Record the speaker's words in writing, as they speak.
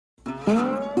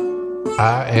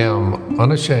I am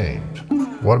unashamed.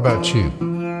 What about you?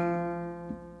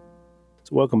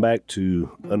 So welcome back to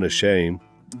Unashamed.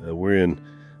 We're in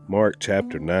Mark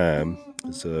chapter 9.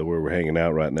 It's where we're hanging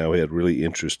out right now. We had really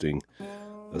interesting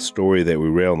a story that we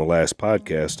read on the last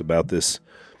podcast about this.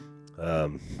 I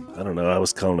don't know. I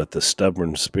was calling it the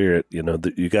stubborn spirit. You know,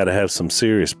 you got to have some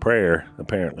serious prayer,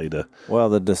 apparently. Well,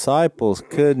 the disciples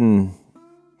couldn't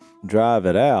drive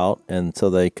it out, and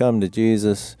so they come to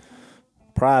Jesus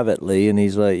privately, and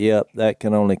he's like, yep, that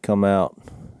can only come out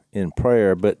in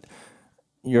prayer. But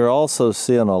you're also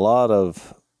seeing a lot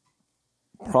of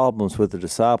problems with the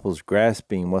disciples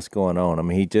grasping what's going on. I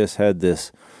mean, he just had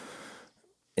this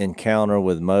encounter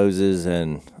with Moses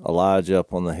and Elijah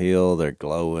up on the hill. They're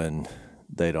glowing.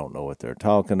 They don't know what they're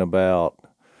talking about.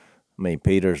 I mean,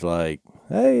 Peter's like,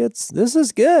 hey, this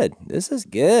is good. This is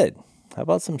good. How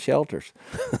about some shelters?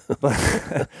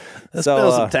 Let's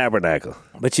build some tabernacle.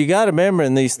 But you got to remember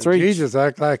in these three... Jesus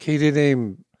acted like he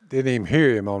didn't even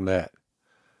hear him on that.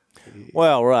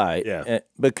 Well, right. Yeah.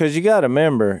 Because you got to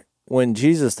remember, when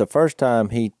Jesus, the first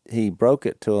time he broke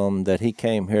it to him that he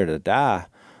came here to die,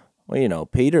 well, you know,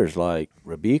 Peter's like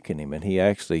rebuking him, and he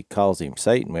actually calls him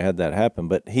Satan. We had that happen.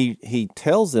 But he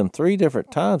tells them 3 different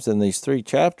times in these 3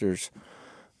 chapters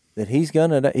that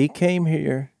he came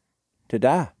here to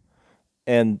die.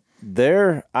 And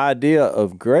their idea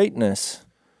of greatness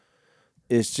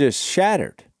is just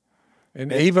shattered.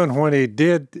 And even when he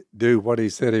did do what he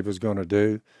said he was going to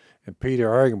do, and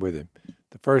Peter argued with him,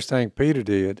 the first thing Peter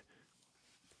did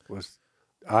was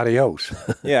adios.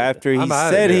 Yeah, after he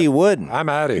said he wouldn't. I'm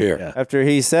out of here. Yeah. After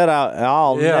he said,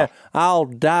 I'll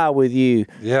die with you.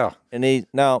 Yeah. And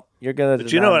you're going to.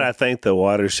 But you know what I think the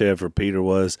watershed for Peter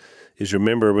was? Is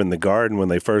remember in the garden when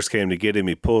they first came to get him,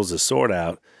 he pulls his sword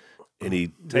out and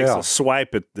he takes a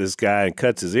swipe at this guy and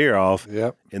cuts his ear off.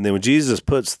 Yep. And then when Jesus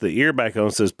puts the ear back on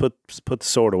and says, put the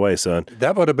sword away, son.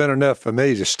 That would have been enough for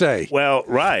me to stay. Well,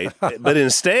 right. But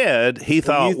instead, he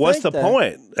thought, what's the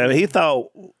point? I mean, he thought...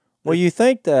 Well, you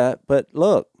think that, but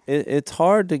look, it's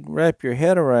hard to wrap your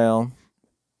head around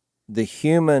the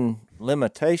human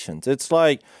limitations. It's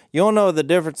like, you don't know what the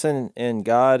difference in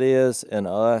God is and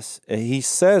us. He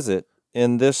says it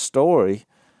in this story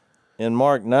in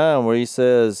Mark 9 where he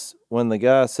says, when the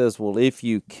guy says, well, if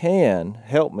you can,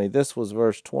 help me. This was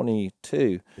verse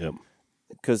 22. Yep.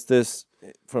 Because this,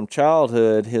 from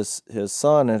childhood, his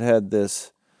son had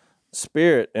this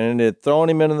spirit, and it had thrown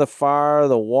him into the fire,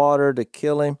 the water to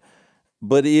kill him.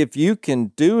 But if you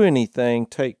can do anything,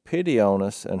 take pity on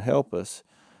us and help us.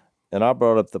 And I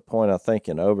brought up the point, I think,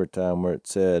 in overtime where it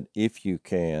said, if you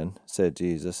can, said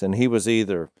Jesus. And he was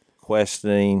either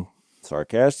questioning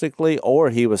sarcastically, or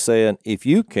he was saying, if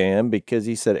you can, because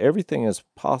he said everything is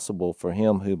possible for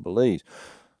him who believes.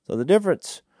 So the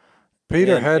difference...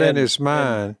 Peter had in his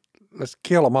mind, let's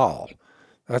kill them all.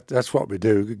 That's what we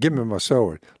do. Give me my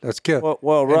sword. Let's kill.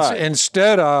 Well, right.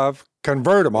 Instead of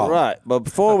convert them all. Right. But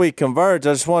before we converge,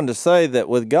 I just wanted to say that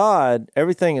with God,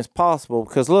 everything is possible.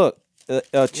 Because look, a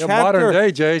chapter... modern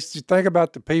day, Jase, you think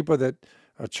about the people that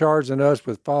are charging us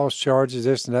with false charges,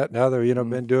 this and that and other,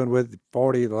 been doing with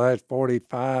the last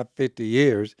 45, 50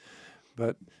 years.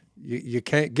 But you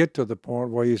can't get to the point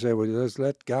where you say, well, let's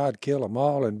let God kill them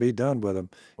all and be done with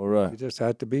them. All right. You just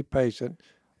have to be patient.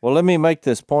 Well, let me make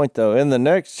this point, though. In the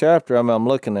next chapter, I'm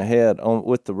looking ahead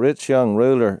with the rich young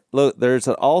ruler. Look, there's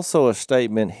also a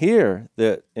statement here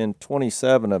that in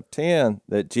 27 of 10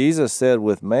 that Jesus said,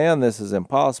 with man, this is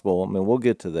impossible. I mean, we'll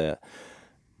get to that.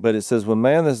 But it says, with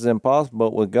man, this is impossible,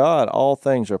 but with God, all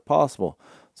things are possible.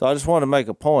 So I just want to make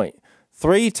a point.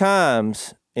 3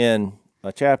 times in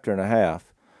a chapter and a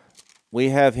half, we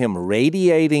have him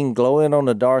radiating, glowing on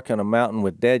the dark on a mountain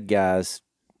with dead guys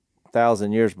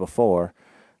 1,000 years before,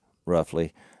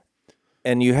 roughly.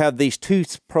 And you have these 2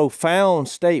 profound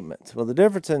statements. Well, the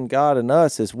difference in God and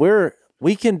us is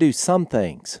we can do some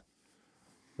things.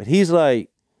 But he's like,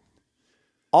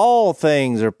 all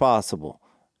things are possible.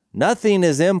 Nothing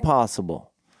is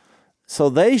impossible. So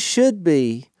they should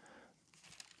be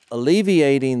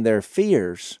alleviating their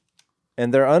fears,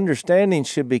 and their understanding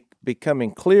should be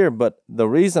becoming clear. But the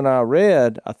reason I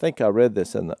think I read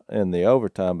this in the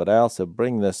overtime, but I also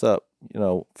bring this up,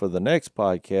 for the next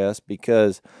podcast,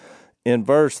 because in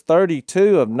verse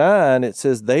 32 of 9, it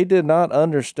says they did not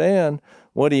understand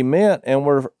what he meant and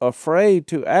were afraid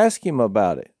to ask him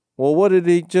about it. Well, what did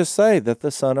he just say? That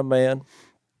the Son of Man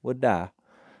would die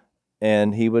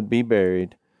and he would be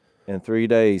buried. In 3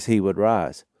 days he would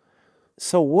rise.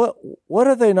 So what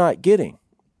are they not getting?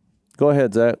 Go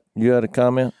ahead, Zach. You had a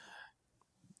comment?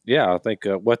 Yeah, I think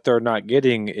what they're not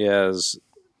getting is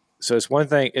So it's one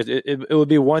thing. It would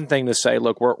be one thing to say,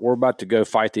 look, we're about to go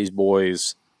fight these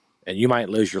boys, and you might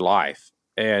lose your life.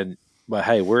 But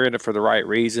hey, we're in it for the right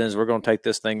reasons. We're going to take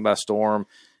this thing by storm,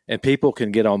 and people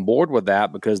can get on board with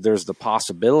that because there's the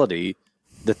possibility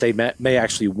that they may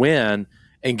actually win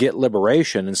and get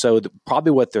liberation. And so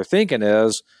probably what they're thinking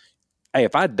is, hey,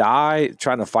 if I die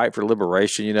trying to fight for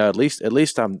liberation, at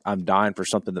least I'm dying for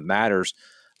something that matters.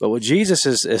 But what Jesus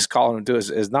is calling them to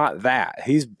is not that.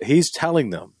 He's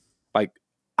telling them,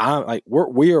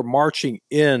 we are marching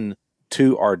in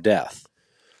to our death.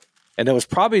 And it was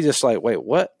probably just like, wait,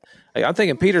 what? I'm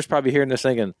thinking Peter's probably hearing this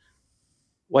thinking,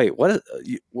 wait, what?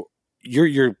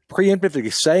 You're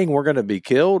preemptively saying we're going to be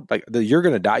killed? Like you're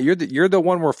going to die. You're the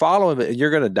one we're following, and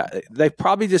you're going to die. They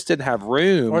probably just didn't have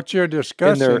room. What you're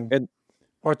discussing,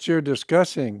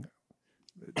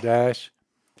 Dash,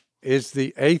 is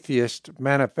the atheist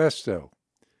manifesto.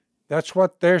 That's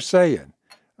what they're saying.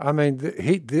 I mean,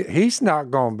 he's not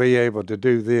going to be able to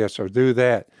do this or do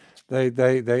that.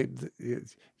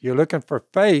 You're looking for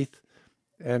faith,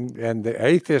 and the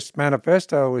atheist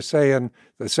manifesto is saying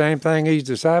the same thing his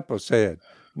disciples said.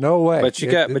 No way. But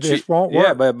it won't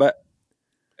work.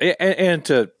 Yeah, and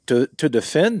to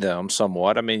defend them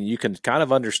somewhat, I mean, you can kind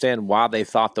of understand why they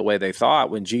thought the way they thought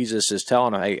when Jesus is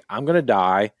telling them, hey, I'm going to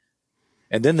die.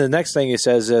 And then the next thing he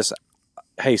says is,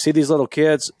 hey, see these little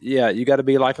kids? Yeah, you got to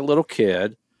be like a little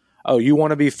kid. Oh, you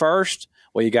want to be first?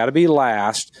 Well, you got to be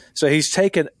last. So he's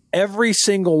taken every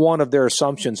single one of their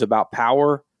assumptions about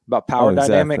power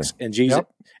dynamics, and Jesus,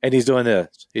 and he's doing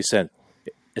this. He said,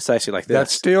 it's actually like this. That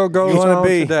still goes on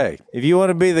today. If you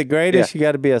want to be the greatest, you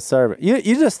got to be a servant. You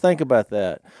just think about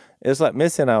that. It's like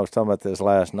Missy and I was talking about this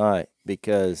last night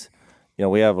because,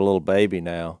 we have a little baby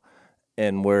now,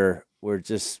 and we're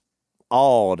just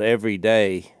awed every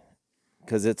day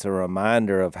because it's a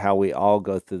reminder of how we all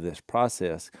go through this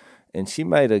process. And she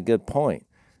made a good point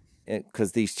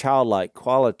because these childlike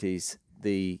qualities,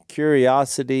 the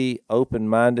curiosity,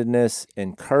 open-mindedness,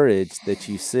 and courage that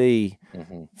you see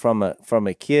from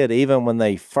a kid, even when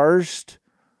they first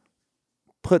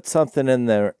put something in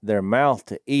their mouth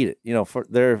to eat it,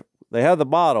 they have the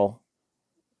bottle.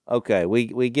 Okay,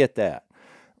 we get that.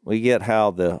 We get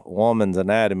how the woman's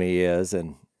anatomy is,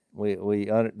 and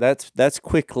that's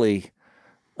quickly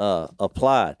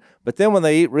applied. But then when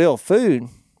they eat real food,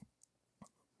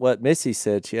 what Missy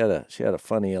said, she had a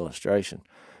funny illustration.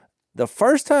 The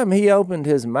first time he opened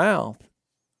his mouth,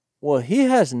 well, he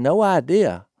has no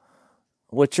idea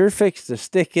what you're fixed to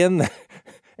stick in there.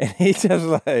 And he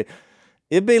just like,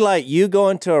 it'd be like you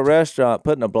going to a restaurant,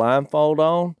 putting a blindfold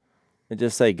on, and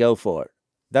just say, go for it.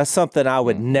 That's something I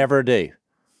would never do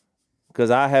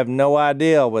because I have no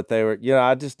idea what they were,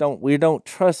 we don't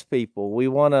trust people. We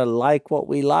want to like what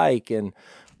we like. And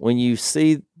when you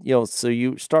see, so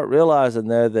you start realizing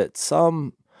there that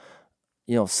some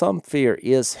fear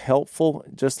is helpful,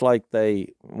 just like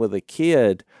with a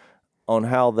kid on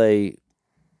how they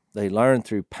learn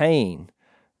through pain,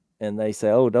 and they say,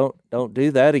 oh, don't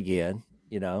do that again.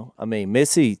 I mean,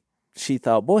 Missy, she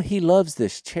thought, boy, he loves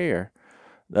this chair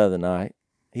the other night.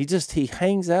 He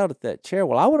hangs out at that chair.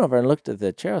 Well, I went over and looked at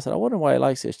the chair. I said, I wonder why he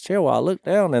likes this chair. Well, I looked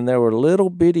down and there were little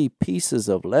bitty pieces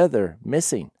of leather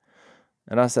missing.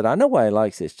 And I said, I know why he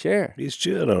likes this chair. He's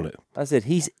chewing on it. I said,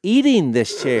 he's eating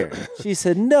this chair. She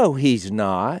said, no, he's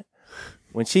not.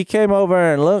 When she came over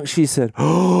and looked, she said,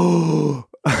 oh.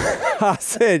 I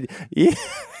said,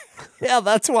 yeah,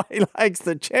 that's why he likes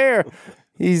the chair.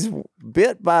 He's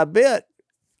bit by bit.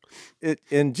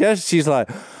 She's like,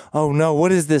 oh no,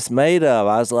 what is this made of?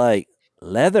 I was like,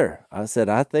 leather. I said,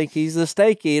 I think he's a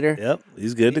steak eater. Yep,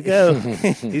 he's good to go.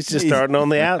 He's just starting on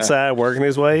the outside, working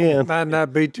his way in. Might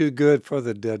not be too good for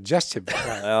the digestive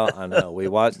tract. Well, I know. We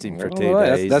watched him for 2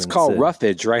 days. That's called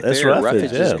roughage right there.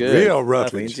 Roughage is good. Real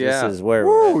roughage. This is where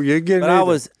you're getting.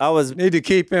 But I was need to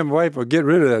keep him away from get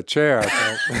rid of that chair. I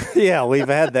think. Yeah, we've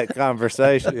had that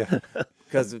conversation. Yeah.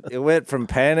 Because it went from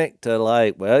panic to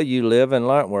like, well, you live and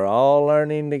learn. We're all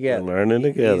learning together.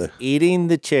 Together. He's eating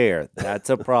the chair. That's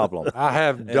a problem. I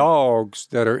have dogs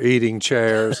that are eating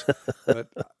chairs, but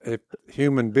if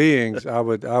human beings, I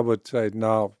would say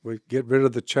no. We get rid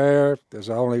of the chair. That's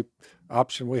the only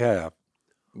option we have.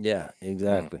 Yeah,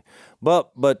 exactly.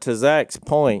 But to Zach's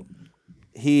point,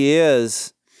 he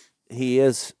is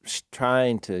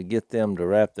trying to get them to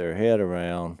wrap their head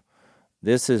around.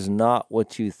 This is not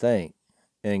what you think.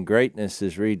 And greatness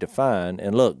is redefined.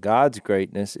 And look, God's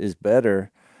greatness is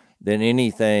better than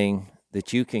anything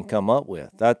that you can come up with.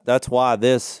 That's why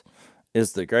this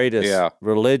is the greatest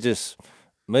religious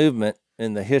movement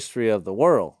in the history of the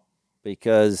world,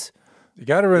 because You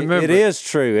got to remember, it is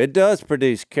true. It does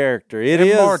produce character. It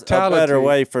is a better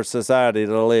way for society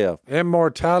to live.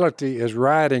 Immortality is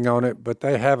riding on it, but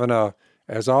they having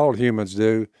as all humans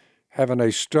do, having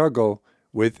a struggle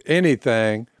with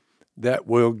anything that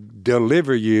will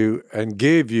deliver you and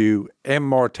give you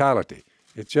immortality.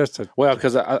 It's just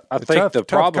because I think the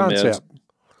problem concept.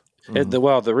 is,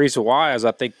 the reason why is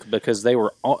I think because they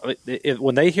were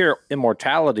when they hear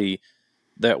immortality,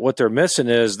 that what they're missing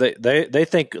is they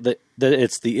think that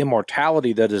it's the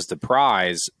immortality that is the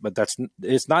prize, but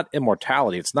it's not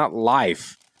immortality. It's not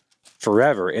life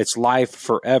forever. It's life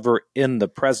forever in the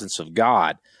presence of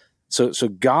God. So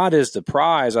God is the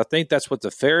prize. I think that's what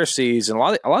the Pharisees and a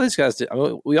lot of these guys did. I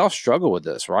mean, we all struggle with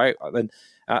this, right? And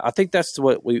I think that's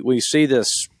what we see,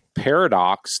 this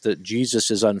paradox that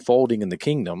Jesus is unfolding in the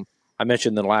kingdom. I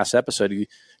mentioned in the last episode,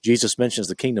 Jesus mentions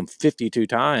the kingdom 52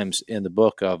 times in the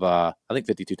book of,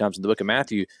 52 times in the book of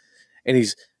Matthew. And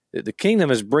the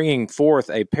kingdom is bringing forth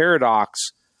a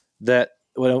paradox that,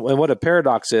 and what a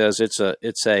paradox is,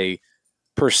 it's a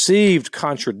perceived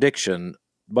contradiction,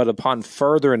 but upon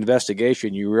further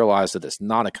investigation, you realize that it's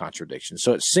not a contradiction.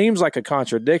 So it seems like a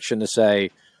contradiction to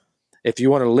say, if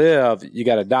you want to live, you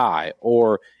got to die,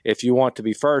 or if you want to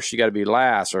be first, you got to be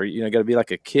last, or got to be like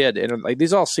a kid. And like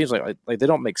these all seems like they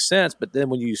don't make sense. But then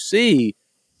when you see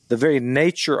the very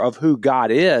nature of who God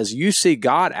is, you see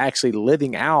God actually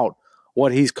living out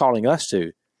what He's calling us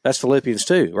to. That's Philippians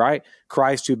 2, right?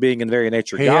 Christ, who being in very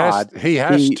nature God, he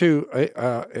has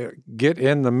to get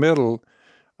in the middle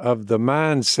of the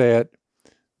mindset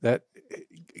that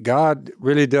God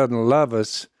really doesn't love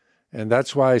us, and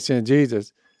that's why He sent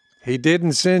Jesus. He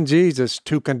didn't send Jesus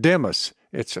to condemn us.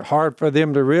 It's hard for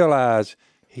them to realize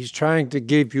He's trying to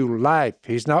give you life.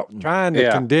 He's not trying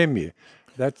to condemn you.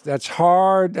 That's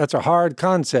hard. That's a hard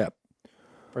concept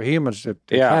for humans to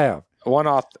have. One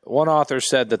author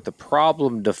said that the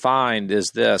problem defined is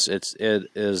this: it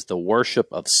is the worship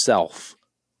of self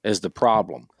is the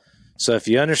problem. So if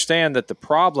you understand that the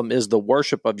problem is the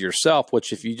worship of yourself,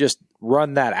 which if you just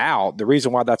run that out, the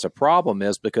reason why that's a problem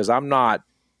is because I'm not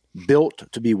built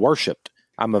to be worshiped.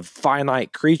 I'm a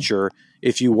finite creature.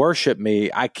 If you worship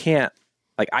me, I can't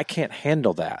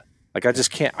handle that. Like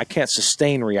I can't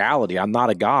sustain reality. I'm not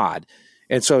a God.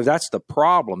 And so that's the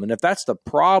problem. And if that's the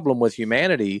problem with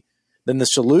humanity, then the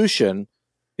solution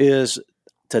is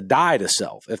to die to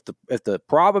self. If the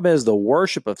problem is the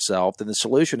worship of self, then the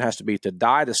solution has to be to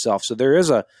die to self. So there is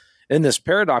in this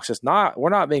paradox, we're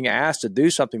not being asked to do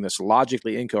something that's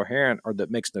logically incoherent or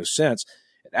that makes no sense.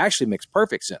 It actually makes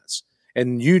perfect sense.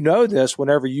 And you know this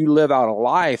whenever you live out a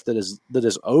life that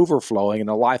is overflowing and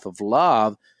a life of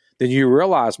love, then you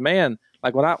realize, man,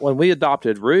 like when we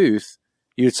adopted Ruth,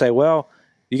 you'd say, well,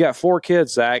 you got 4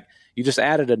 kids, Zach. You just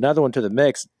added another one to the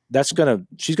mix. She's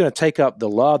gonna take up the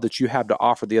love that you have to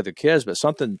offer the other kids. But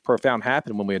something profound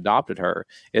happened when we adopted her,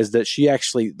 is that she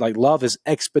actually, like, love is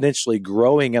exponentially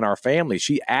growing in our family.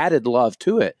 She added love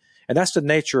to it. And that's the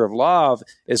nature of love,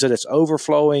 is that it's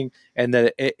overflowing and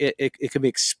that it can be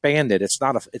expanded. It's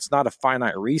not a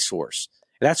finite resource.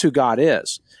 And that's who God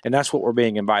is. And that's what we're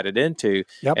being invited into.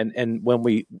 Yep. And when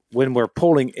we're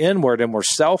pulling inward and we're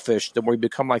selfish, then we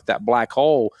become like that black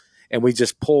hole, and we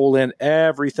just pull in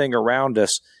everything around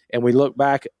us. And we look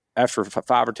back after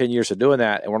 5 or 10 years of doing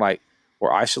that, and we're like,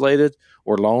 we're isolated,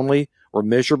 we're lonely, we're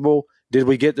miserable. Did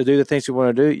we get to do the things we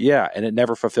want to do? Yeah. And it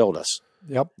never fulfilled us.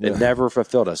 Yep. It never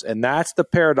fulfilled us. And that's the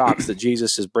paradox that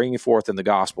Jesus is bringing forth in the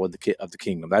gospel of the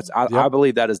kingdom. I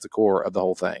believe that is the core of the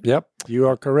whole thing. Yep. You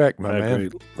are correct, my man.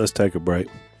 Agree. Let's take a break.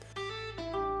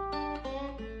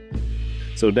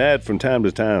 So, Dad, from time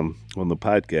to time on the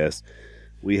podcast,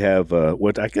 we have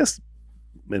what I guess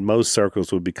in most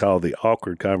circles would be called the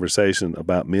awkward conversation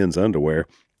about men's underwear,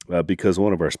 because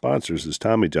one of our sponsors is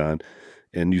Tommy John.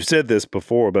 And you said this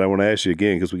before, but I want to ask you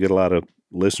again, because we get a lot of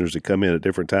listeners that come in at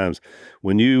different times.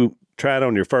 When you tried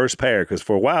on your first pair, because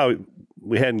for a while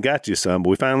we hadn't got you some, but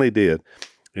we finally did,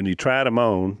 and you tried them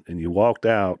on and you walked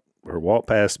out or walked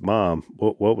past Mom,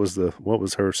 what was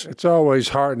her? It's always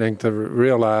heartening to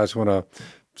realize when a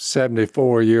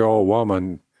 74-year-old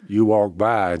woman, you walk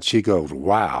by and she goes,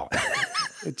 wow.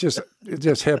 It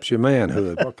just helps your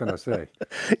manhood. What can I say?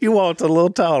 You walked a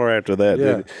little taller after that, yeah.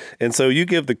 didn't you? And so you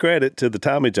give the credit to the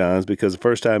Tommy Johns, because the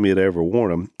first time you had ever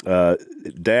worn them.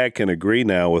 Dad can agree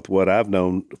now with what I've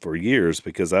known for years,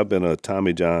 because I've been a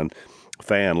Tommy John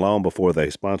fan long before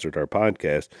they sponsored our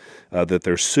podcast, that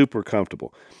they're super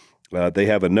comfortable. They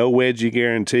have a no wedgie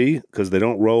guarantee, because they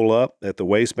don't roll up at the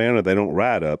waistband or they don't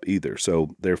ride up either.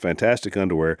 So they're fantastic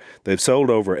underwear. They've sold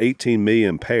over 18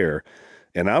 million pair.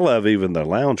 And I love even the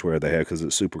loungewear they have, because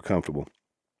it's super comfortable.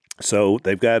 So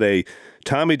they've got a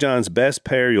Tommy John's best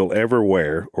pair you'll ever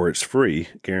wear, or it's free,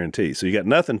 guarantee. So you got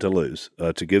nothing to lose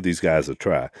to give these guys a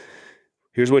try.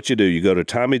 Here's what you do. You go to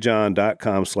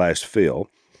TommyJohn.com/Phil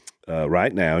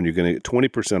right now, and you're going to get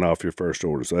 20% off your first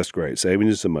order. So that's great. Saving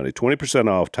you some money. 20%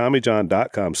 off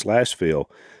TommyJohn.com/Phil.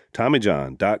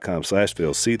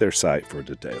 TommyJohn.com/Phil. See their site for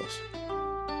details.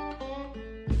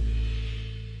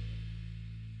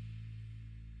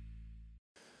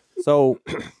 So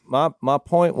my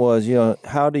point was,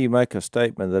 how do you make a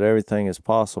statement that everything is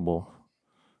possible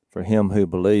for him who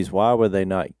believes? Why were they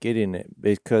not getting it?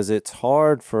 Because it's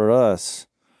hard for us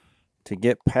to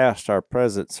get past our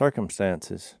present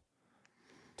circumstances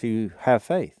to have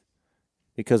faith,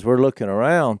 because we're looking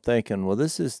around thinking, well,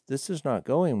 this is not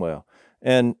going well.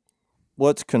 And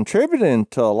what's contributing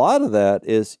to a lot of that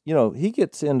is, he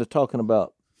gets into talking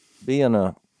about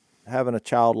having a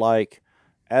childlike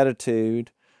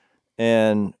attitude.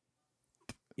 And,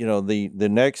 the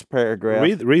next paragraph.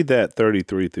 Read that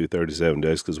 33 through 37,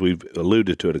 Jase, because we've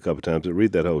alluded to it a couple times, but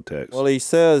read that whole text. Well, he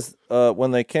says, when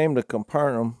they came to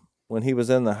Capernaum, when he was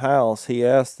in the house, he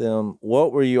asked them,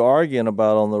 what were you arguing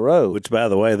about on the road? Which, by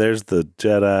the way, there's the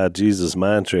Jedi Jesus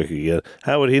mind trick again.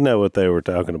 How would he know what they were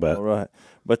talking about? All right.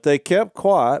 But they kept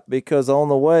quiet because on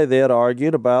the way they had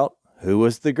argued about who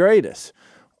was the greatest.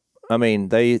 I mean,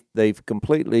 they've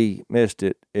completely missed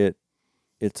it.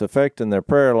 It's affecting their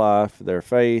prayer life, their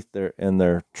faith, and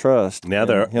their trust. Now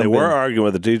they were arguing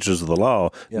with the teachers of the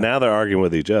law. Yeah. Now they're arguing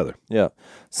with each other. Yeah.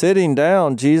 Sitting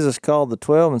down, Jesus called the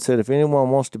 12 and said, if anyone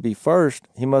wants to be first,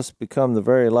 he must become the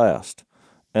very last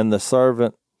and the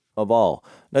servant of all.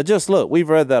 Now just look, we've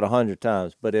read that 100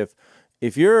 times, but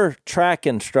if your track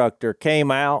instructor came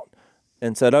out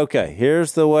and said, okay,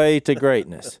 here's the way to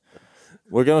greatness.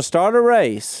 We're going to start a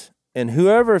race, and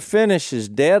whoever finishes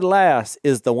dead last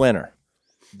is the winner.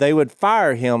 They would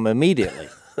fire him immediately.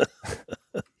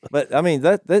 But I mean,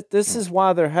 this is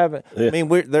why they're having. Yeah. I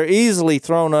mean, they're easily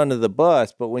thrown under the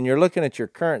bus. But when you're looking at your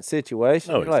current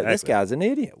situation, you're like, this guy's an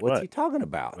idiot. What's he talking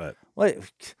about? Right. What,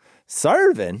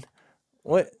 serving?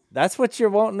 What? That's what you're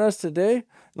wanting us to do?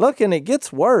 Look, and it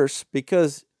gets worse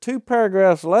because 2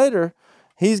 paragraphs later,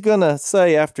 he's going to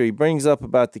say, after he brings up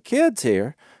about the kids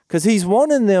here, because he's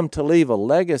wanting them to leave a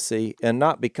legacy and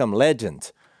not become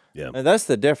legends. Yeah. And that's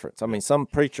the difference. I mean, some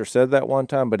preacher said that one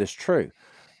time, but it's true.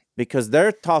 Because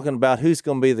they're talking about who's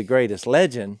going to be the greatest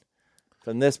legend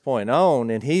from this point on.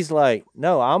 And he's like,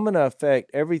 no, I'm going to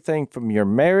affect everything from your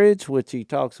marriage, which he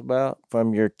talks about,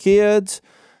 from your kids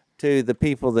to the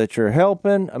people that you're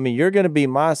helping. I mean, you're going to be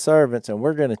my servants, and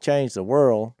we're going to change the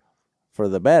world for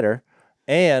the better.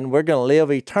 And we're going to live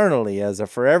eternally as a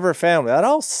forever family. That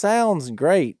all sounds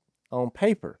great on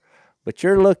paper. But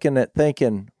you're looking at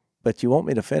thinking, but you want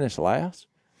me to finish last?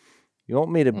 You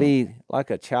want me to be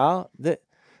like a child?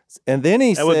 And then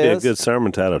he says... That would be a good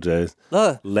sermon title, Jase.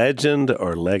 Legend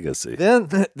or legacy.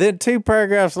 Then 2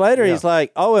 paragraphs later, he's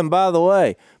like, oh, and by the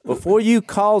way, before you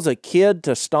cause a kid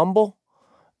to stumble,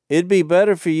 it'd be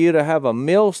better for you to have a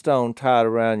millstone tied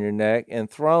around your neck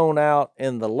and thrown out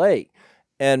in the lake.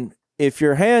 And if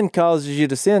your hand causes you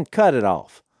to sin, cut it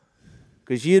off.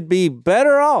 Because you'd be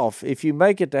better off if you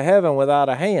make it to heaven without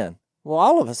a hand. Well,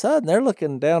 all of a sudden, they're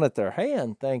looking down at their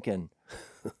hand thinking,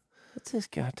 what's this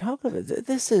guy talking about?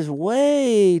 This is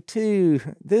way too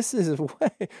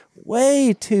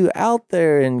out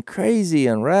there and crazy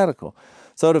and radical.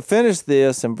 So to finish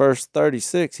this, in verse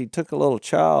 36, he took a little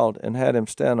child and had him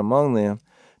stand among them.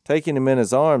 Taking him in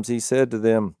his arms, he said to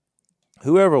them,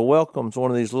 whoever welcomes one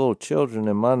of these little children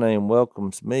in my name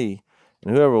welcomes me,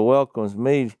 and whoever welcomes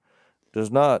me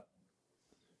does not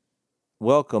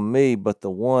welcome me, but the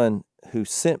one who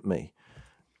sent me.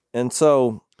 And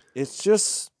so it's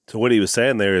just... So what he was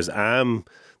saying there is, I'm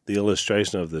the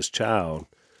illustration of this child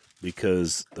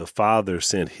because the father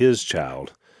sent his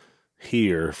child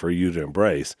here for you to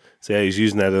embrace. See how he's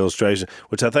using that illustration,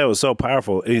 which I thought was so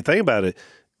powerful. And you think about it,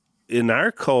 in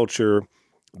our culture,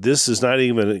 this is not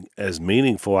even as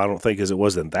meaningful, I don't think, as it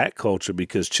was in that culture,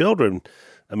 because children,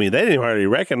 I mean, they didn't hardly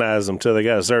recognize them until they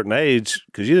got a certain age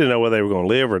because you didn't know whether they were going to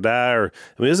live or die. I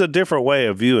mean, it's a different way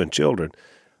of viewing children.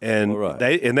 And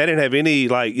they didn't have any,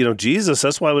 Jesus,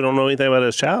 that's why we don't know anything about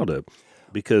his childhood,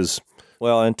 because...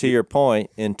 Well, and to your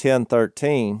point, in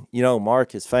 10:13,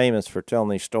 Mark is famous for telling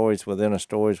these stories within a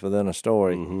story within a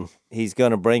story. Mm-hmm. He's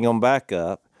going to bring them back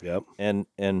up. Yep. And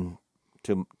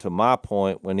to my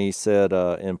point, when he said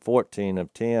in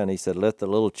 14:10, he said, let the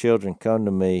little children come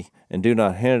to me and do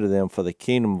not hinder them, for the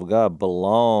kingdom of God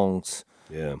belongs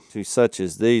to such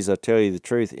as these. I tell you the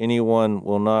truth, anyone who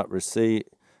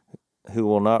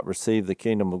will not receive the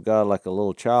kingdom of God like a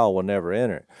little child will never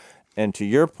enter it. And to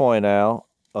your point, Al,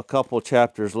 a couple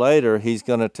chapters later, he's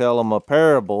going to tell them a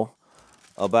parable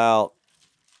about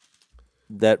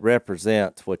that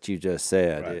represents what you just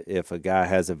said. Right. If a guy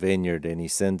has a vineyard and he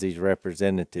sends these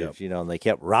representatives, and they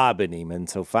kept robbing him, and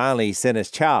so finally he sent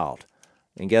his child,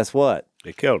 and guess what?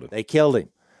 They killed him. They killed him.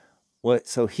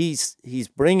 So he's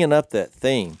bringing up that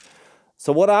theme.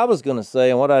 So what I was going to say,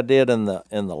 and what I did in the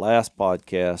last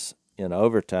podcast in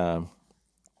overtime,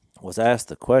 was ask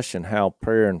the question how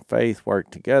prayer and faith work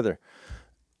together,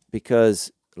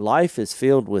 because life is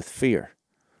filled with fear,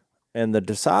 and the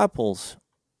disciples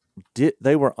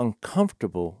they were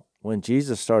uncomfortable when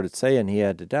Jesus started saying he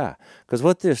had to die, because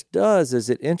what this does is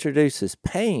it introduces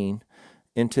pain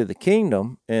into the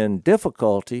kingdom and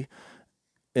difficulty,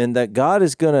 and that God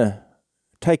is going to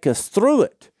take us through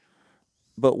it.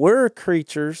 But we're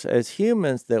creatures as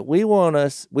humans that we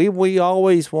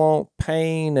always want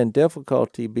pain and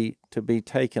difficulty to be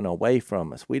taken away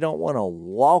from us. We don't want to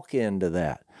walk into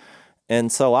that.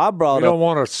 And so I brought up... We don't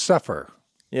want to suffer.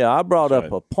 Yeah, I brought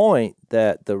up a point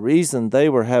that the reason they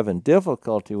were having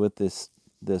difficulty with this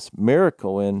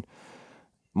miracle in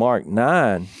Mark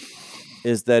 9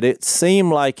 is that it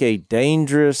seemed like a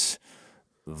dangerous,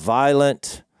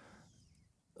 violent,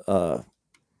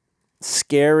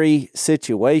 scary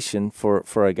situation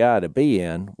for a guy to be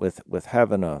in with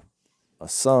having a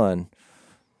son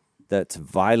that's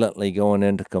violently going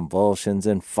into convulsions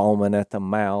and foaming at the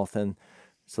mouth. And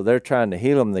so they're trying to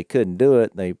heal him. They couldn't do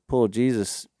it. And they pulled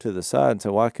Jesus to the side and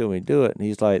said, why couldn't we do it? And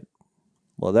he's like,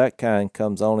 well, that kind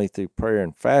comes only through prayer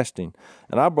and fasting.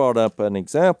 And I brought up an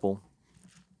example.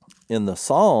 In the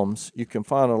Psalms, you can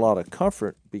find a lot of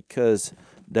comfort because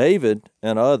David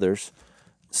and others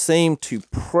seemed to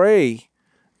pray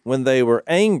when they were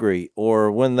angry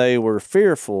or when they were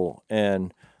fearful.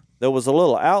 And there was a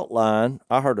little outline.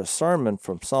 I heard a sermon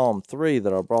from Psalm 3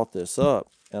 that I brought this up,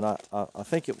 and I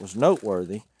think it was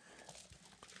noteworthy.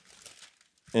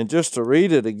 And just to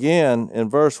read it again, in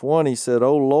verse 1, he said,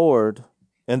 "O Lord,"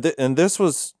 and this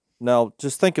was, now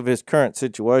just think of his current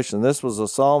situation. This was a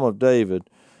psalm of David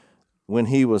when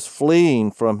he was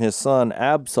fleeing from his son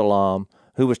Absalom,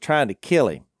 who was trying to kill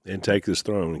him. And take his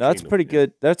throne. That's pretty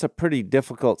good. That's a pretty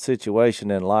difficult situation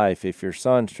in life if your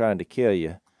son's trying to kill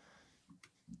you.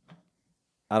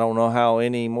 I don't know how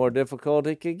any more difficult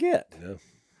it could get. Yeah.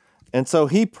 And so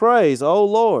he prays, "Oh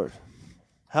Lord,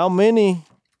 how many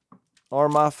are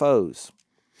my foes?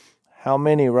 How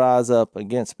many rise up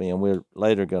against me?" And we're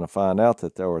later going to find out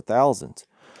that there were thousands.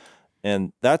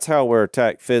 And that's how we're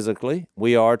attacked physically.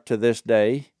 We are to this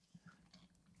day,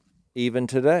 even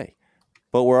today.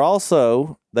 But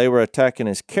they were attacking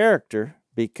his character,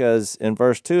 because in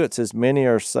verse 2 it says, "Many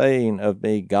are saying of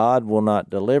me, God will not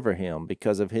deliver him,"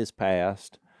 because of his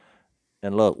past.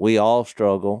 And look, we all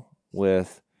struggle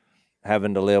with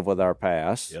having to live with our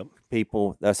past. Yep.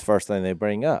 People, that's the first thing they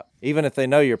bring up. Even if they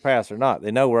know your past or not,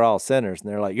 they know we're all sinners, and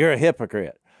they're like, "You're a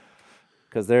hypocrite,"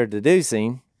 because they're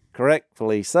deducing,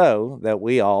 correctly so, that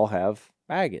we all have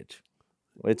baggage,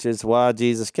 which is why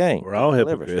Jesus came. We're all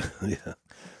hypocrites. Yeah.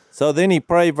 So then he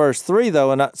prayed verse 3,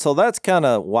 though, and so that's kind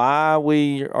of why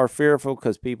we are fearful,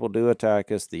 because people do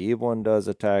attack us. The evil one does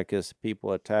attack us.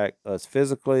 People attack us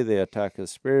physically. They attack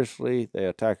us spiritually. They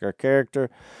attack our character.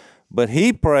 But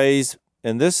he prays,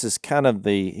 and this is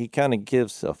he kind of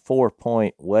gives a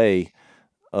 4-point way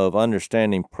of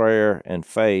understanding prayer and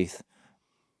faith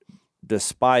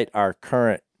despite our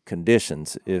current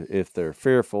conditions, if they're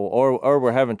fearful or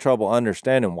we're having trouble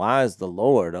understanding why is the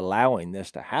Lord allowing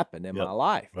this to happen in my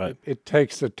life. Right. It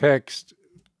takes the text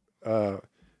with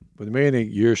meaning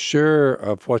you're sure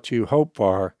of what you hope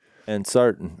for and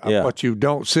certain of what you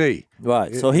don't see.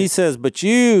 Right. So he says, "But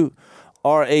you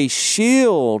are a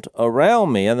shield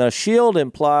around me." And the shield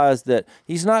implies that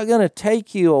he's not going to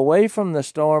take you away from the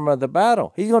storm of the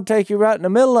battle. He's going to take you right in the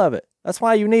middle of it. That's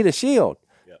why you need a shield.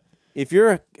 If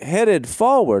you're headed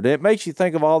forward, it makes you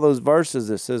think of all those verses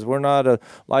that says we're not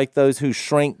like those who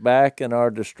shrink back and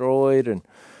are destroyed. And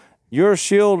you're a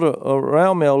shield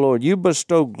around me, O Lord. You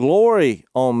bestow glory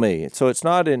on me. So it's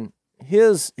not in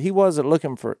he wasn't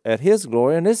looking at his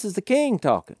glory, and this is the king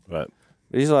talking. Right.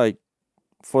 He's like,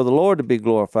 for the Lord to be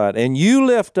glorified. And you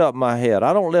lift up my head.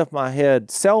 I don't lift my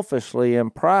head selfishly in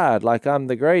pride like I'm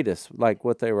the greatest, like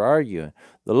what they were arguing.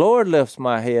 The Lord lifts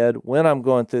my head when I'm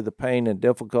going through the pain and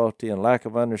difficulty and lack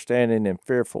of understanding and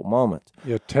fearful moments.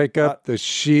 You take up the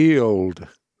shield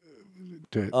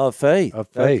of faith.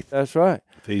 That's right.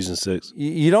 Ephesians 6.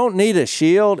 You don't need a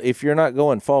shield if you're not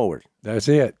going forward. That's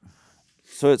it.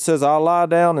 So it says, "I'll lie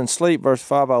down and sleep," verse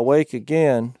 5, "I wake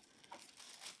again.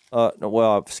 No,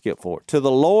 well, I've skipped forward. To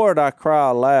the Lord I cry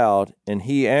aloud, and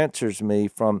he answers me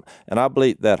from, and I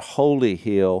believe that holy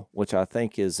hill, which I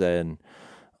think is an,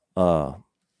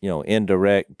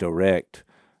 indirect, direct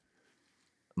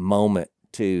moment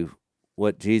to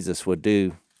what Jesus would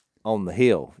do on the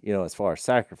hill, as far as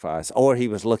sacrifice, or he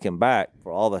was looking back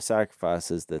for all the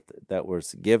sacrifices that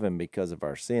was given because of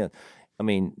our sin. I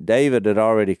mean, David had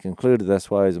already concluded,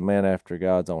 that's why he's a man after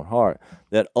God's own heart,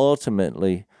 that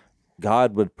ultimately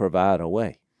God would provide a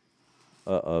way,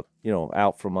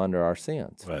 out from under our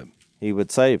sins. Right. He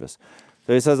would save us.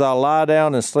 So he says, I'll lie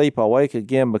down and sleep, I'll wake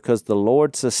again because the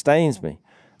Lord sustains me.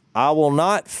 I will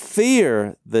not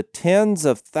fear the tens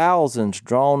of thousands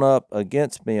drawn up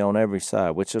against me on every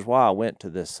side, which is why I went to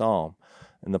this psalm.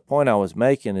 And the point I was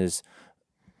making is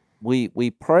we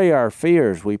pray our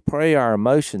fears, we pray our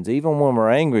emotions, even when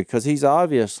we're angry, because he's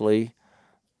obviously,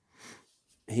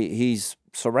 he's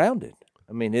surrounded.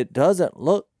 I mean, it doesn't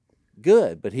look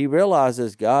good, but he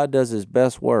realizes God does his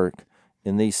best work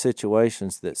in these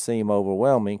situations that seem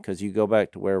overwhelming, because you go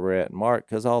back to where we're at in Mark,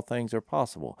 because all things are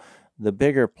possible. The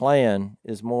bigger plan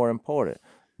is more important.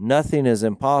 Nothing is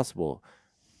impossible.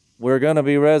 We're going to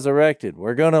be resurrected.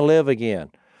 We're going to live again.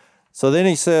 So then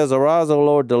he says, arise, O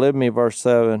Lord, deliver me, verse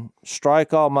 7.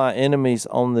 Strike all my enemies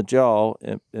on the jaw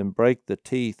and break the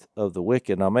teeth of the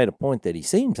wicked. And I made a point that he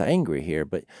seems angry here.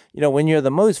 But, when you're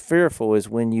the most fearful is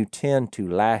when you tend to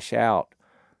lash out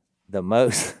the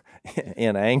most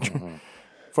in anger. Mm-hmm.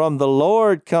 From the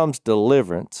Lord comes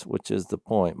deliverance, which is the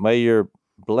point. May your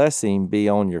blessing be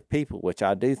on your people, which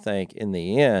I do think in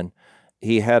the end,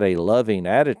 he had a loving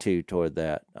attitude toward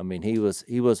that. I mean, he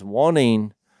was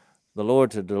wanting the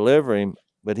Lord to deliver him,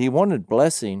 but he wanted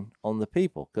blessing on the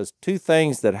people, because two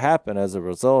things that happen as a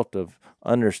result of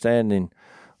understanding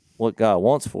what God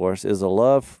wants for us is a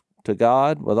love to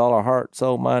God with all our heart,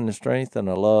 soul, mind, and strength, and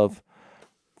a love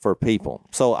for people.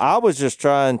 So I was just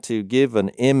trying to give an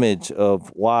image of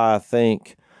why I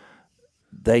think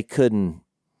they couldn't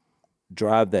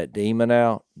drive that demon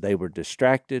out. They were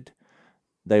distracted.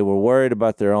 They were worried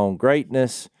about their own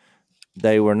greatness.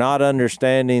 They were not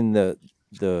understanding the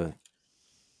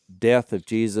death of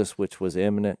Jesus, which was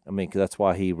imminent. I mean, 'cause that's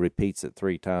why he repeats it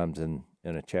 3 times in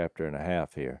a chapter and a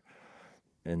half here.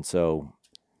 And so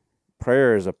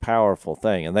prayer is a powerful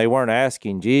thing. And they weren't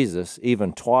asking Jesus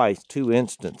even twice, 2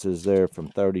 instances there from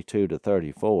 32 to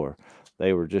 34.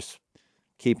 They were just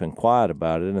keeping quiet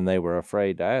about it, and they were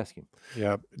afraid to ask him.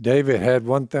 Yeah, David had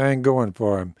one thing going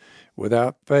for him.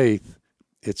 Without faith,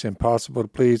 it's impossible to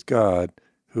please God.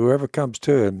 Whoever comes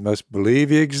to him must believe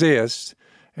he exists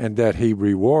and that he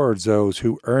rewards those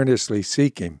who earnestly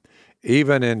seek him,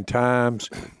 even in times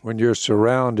when you're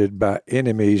surrounded by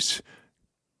enemies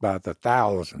by the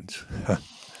thousands.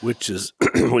 which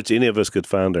any of us could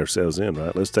find ourselves in,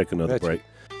 right? Let's take another break.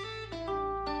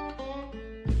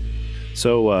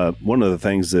 So one of the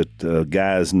things that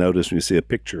guys notice when you see a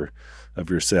picture of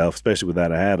yourself, especially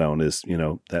without a hat on, is,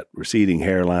 that receding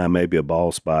hairline, maybe a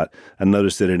bald spot. I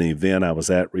noticed it at an event I was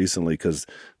at recently, because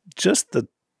just the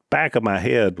back of my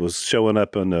head was showing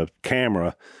up on the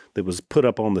camera that was put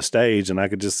up on the stage, and I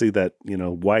could just see that,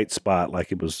 white spot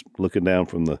like it was looking down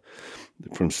from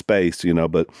space,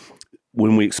 But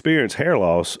when we experience hair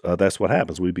loss, that's what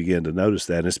happens. We begin to notice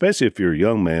that, and especially if you're a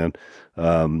young man,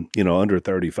 under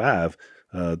 35,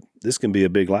 this can be a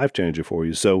big life changer for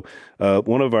you. So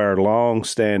one of our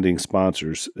long-standing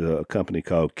sponsors, a company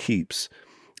called Keeps,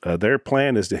 their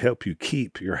plan is to help you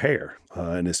keep your hair,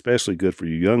 and especially good for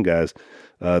you young guys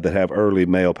that have early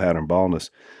male pattern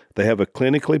baldness. They have a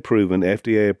clinically proven,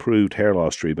 FDA-approved hair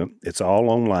loss treatment. It's all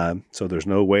online, so there's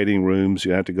no waiting rooms. You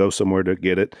don't have to go somewhere to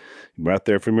get it. Right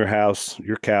there from your house,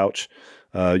 your couch,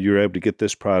 you're able to get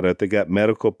this product. They got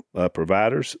medical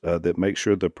providers that make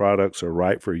sure the products are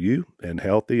right for you and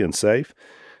healthy and safe.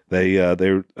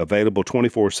 They're available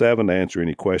 24/7 to answer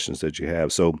any questions that you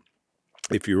have. So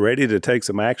if you're ready to take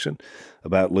some action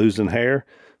about losing hair,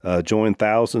 join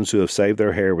thousands who have saved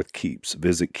their hair with Keeps.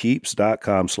 Visit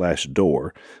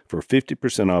keeps.com/door for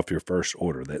 50% off your first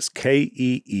order. That's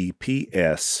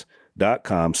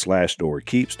KEEPS.com/door.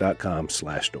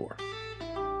 Keeps.com/door.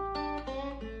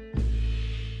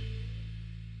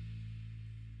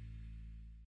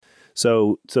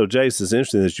 So Jase, it's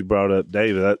interesting that you brought up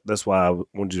David. That's why I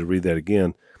wanted you to read that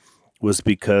again, was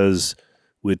because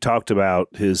we talked about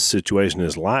his situation in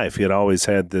his life. He had always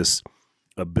had this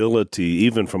ability,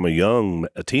 even from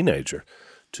a teenager,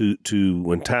 to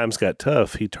when times got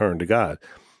tough, he turned to God,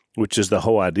 which is the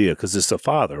whole idea, because it's a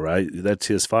father, right? That's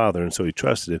his father, and so he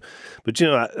trusted him. But,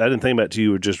 I didn't think about it till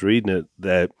you were just reading it,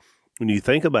 that when you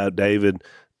think about David,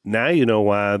 now you know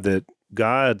why that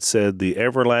God said the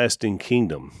everlasting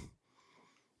kingdom,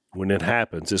 when it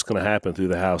happens, it's going to happen through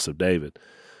the house of David.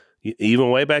 Even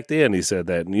way back then, he said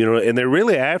that. And they're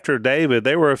really after David.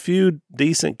 There were a few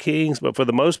decent kings, but for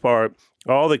the most part,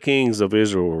 all the kings of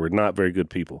Israel were not very good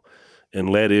people and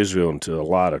led Israel into a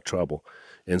lot of trouble.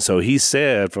 And so he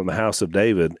said from the house of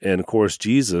David, and of course,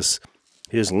 Jesus,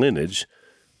 his lineage,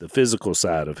 the physical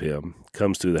side of him,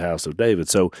 comes through the house of David.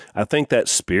 So I think that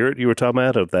spirit you were talking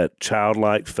about of that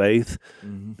childlike faith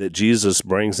that Jesus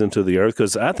brings into the earth,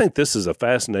 because I think this is a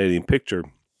fascinating picture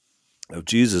of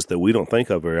Jesus that we don't think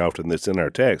of very often that's in our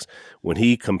text, when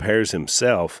he compares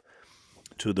himself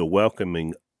to the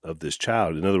welcoming of this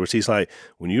child. In other words, he's like,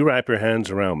 when you wrap your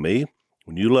hands around me,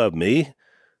 when you love me,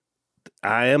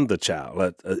 I am the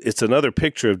child. It's another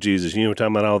picture of Jesus. You were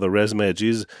talking about all the resume of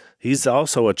Jesus. He's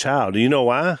also a child. Do you know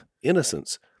why?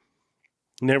 Innocence.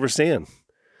 Never sinned.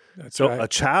 That's So right. a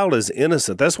child is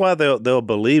innocent. That's why they'll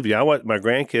believe you. I watch my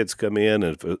grandkids come in,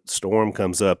 and if a storm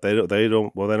comes up, they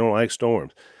don't like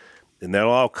storms. And they'll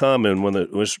all come, and when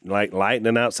it was like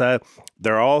lightning outside,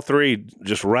 they're all three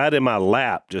just right in my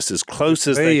lap, just as close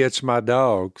as Me, it's my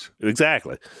dogs.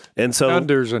 Exactly. And so,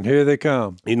 Thunders, and here they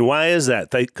come. and why is that?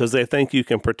 Because they think you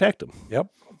can protect them, Yep.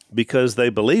 because they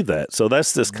believe that. So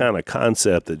that's this kind of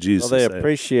concept that Jesus Well, they said.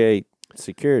 appreciate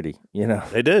security,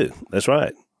 They do. That's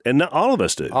right. And not all of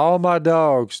us do. All my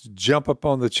dogs jump up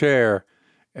on the chair,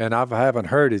 and I haven't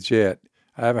heard it yet.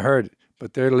 I haven't heard it,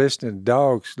 but they're listening.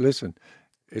 Dogs, listen.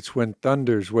 It's when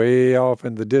thunder's way off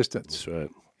in the distance. That's right.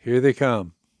 Here they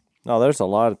come. No, there's a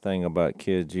lot of thing about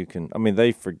kids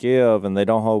they forgive and they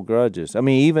don't hold grudges. I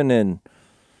mean, even in,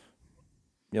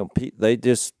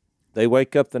 they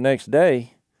wake up the next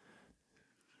day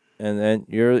and then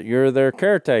you're their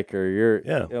caretaker.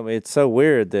 It's so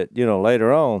weird that,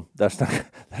 later on, that's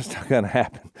not going to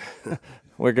happen.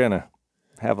 We're going to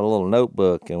have a little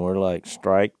notebook and we're like,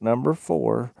 strike number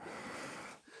 4.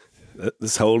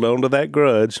 Let's hold on to that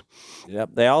grudge. Yep.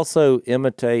 They also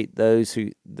imitate those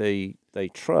who they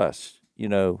trust.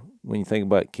 When you think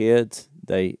about kids,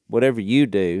 whatever you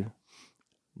do,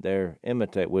 they're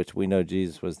imitate. Which we know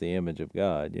Jesus was the image of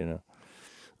God.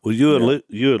 Well, you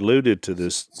alluded to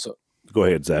this. So, go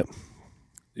ahead, Zach.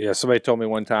 Yeah, somebody told me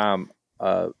one time,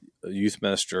 a youth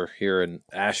minister here in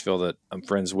Asheville that I'm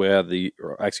friends with,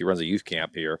 actually runs a youth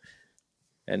camp here,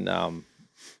 and I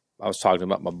was talking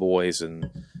about my boys, and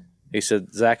he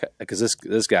said, Zach, because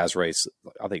this guy's raised,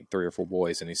 I think 3 or 4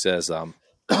 boys, and he says,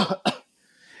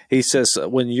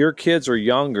 when your kids are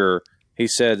younger, he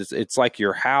said it's like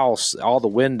your house. All the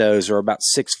windows are about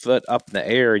 6 foot up in the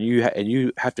air, and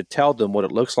you have to tell them what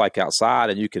it looks like outside,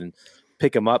 and you can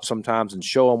pick them up sometimes and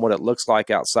show them what it looks like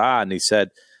outside. And he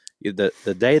said,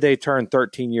 the day they turn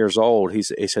 13 years old, he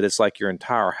said it's like your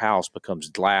entire house becomes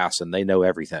glass and they know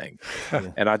everything.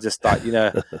 And I just thought,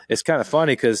 it's kind of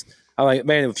funny because I'm like,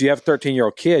 man, if you have a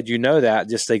 13-year-old kid,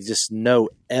 that they just know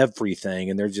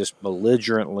everything and they're just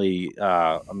belligerently.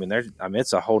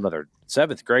 It's a whole nother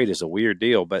 7th grade is a weird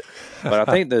deal, but I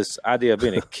think this idea of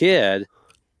being a kid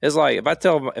is like if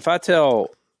I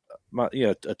tell my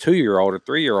a 2-year-old or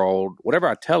 3-year-old, whatever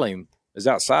I tell him is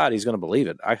outside, he's going to believe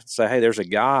it. I can say, hey, there's a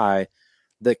guy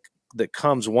that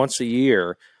comes once a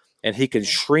year and he can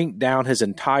shrink down his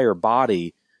entire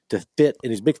body to fit,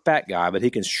 and he's a big fat guy, but he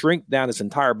can shrink down his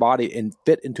entire body and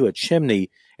fit into a chimney,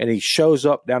 and he shows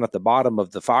up down at the bottom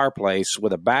of the fireplace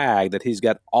with a bag that he's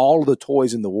got all of the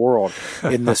toys in the world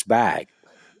in this bag.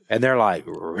 And they're like,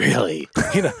 really?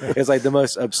 It's like the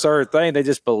most absurd thing. They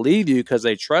just believe you because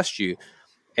they trust you.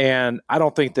 And I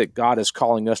don't think that God is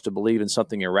calling us to believe in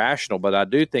something irrational, but I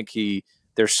do think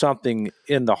there's something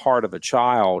in the heart of a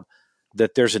child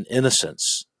that there's an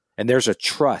innocence and there's a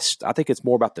trust. I think it's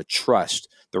more about the trust.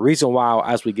 The reason why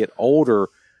as we get older,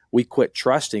 we quit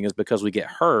trusting is because we get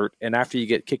hurt. And after you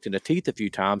get kicked in the teeth a few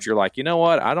times, you're like, you know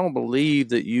what? I don't believe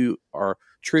that you are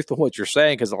truthful in what you're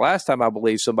saying. Because the last time I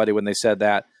believed somebody when they said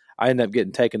that, I ended up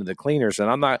getting taken to the cleaners. And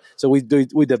I'm not. So we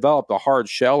developed a hard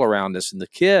shell around this. And the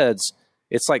kids,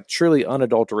 it's like truly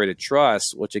unadulterated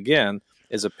trust, which again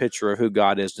is a picture of who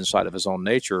God is inside of his own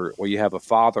nature, where you have a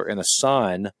father and a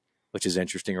son, which is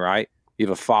interesting, right? You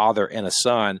have a father and a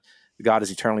son. God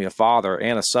is eternally a father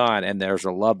and a son, and there's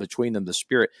a love between them, the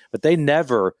spirit. But they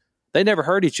never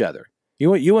hurt each other. You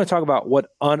want to talk about what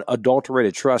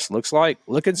unadulterated trust looks like?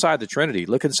 Look inside the Trinity.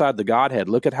 Look inside the Godhead.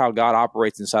 Look at how God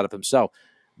operates inside of himself.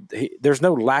 There's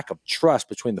no lack of trust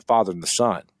between the Father and the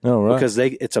Son. Oh, right. Because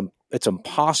it's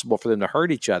impossible for them to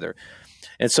hurt each other.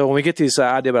 And so when we get to this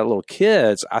idea about little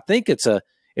kids, I think it's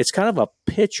kind of a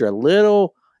picture,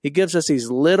 he gives us these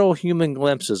little human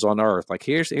glimpses on earth. Like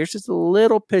here's just a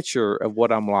little picture of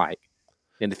what I'm like.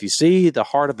 And if you see the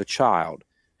heart of a child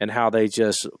and how they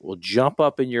just will jump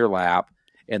up in your lap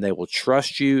and they will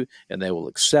trust you and they will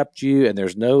accept you, and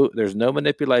there's no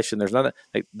manipulation. There's nothing.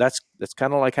 That's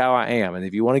kind of like how I am. And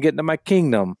if you want to get into my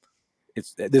kingdom,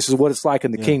 this is what it's like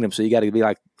in the kingdom. So you got to be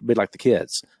like the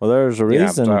kids. Well, there's a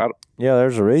reason. Yeah,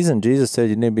 there's a reason Jesus said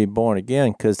you need to be born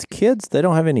again, because the kids, they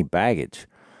don't have any baggage,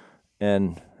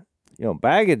 and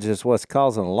baggage is what's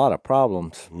causing a lot of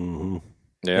problems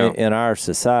in our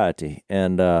society.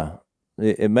 And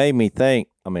it made me think.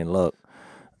 I mean, look,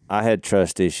 I had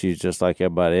trust issues just like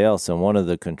everybody else, and one of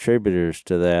the contributors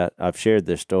to that, I've shared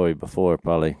this story before,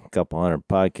 probably a couple hundred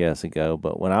podcasts ago,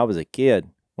 but when I was a kid,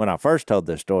 when I first told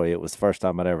this story, it was the first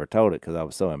time I'd ever told it because I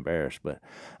was so embarrassed. But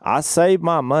I saved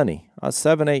my money. I was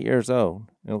 7, 8 years old,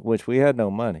 which we had no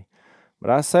money.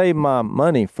 But I saved my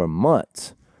money for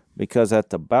months because at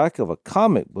the back of a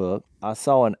comic book, I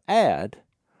saw an ad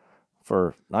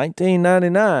for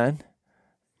 $19.99.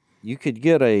 You could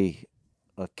get a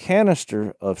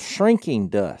canister of shrinking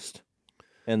dust.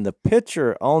 And the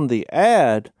picture on the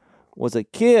ad was a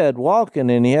kid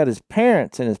walking, and he had his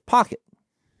parents in his pocket.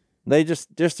 They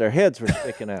just their heads were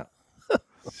sticking out.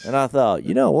 And I thought,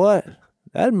 you know what?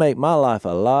 That'd make my life a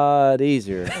lot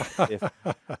easier.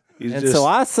 So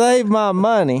I saved my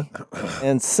money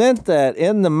and sent that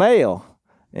in the mail.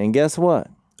 And guess what?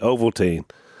 Ovaltine.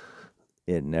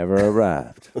 It never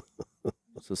arrived.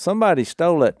 So somebody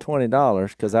stole that $20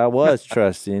 because I was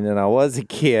trusting and I was a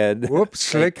kid.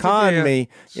 Whoops! They conned me.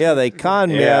 Yeah, they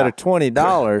conned me out of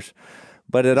 $20.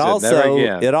 But it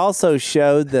also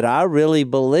showed that I really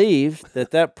believed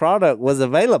that product was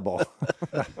available.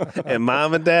 And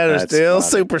mom and dad are still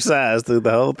supersized through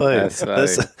the whole thing.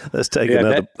 Let's take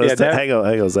another. Hang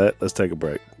on, Zach. Let's take a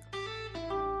break.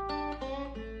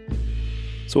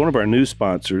 So one of our new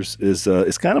sponsors is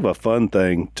it's kind of a fun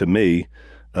thing to me.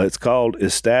 It's called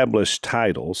Established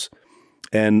Titles,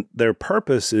 and their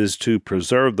purpose is to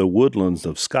preserve the woodlands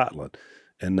of Scotland.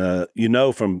 And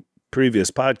from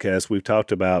previous podcasts, we've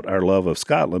talked about our love of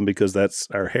Scotland because that's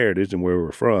our heritage and where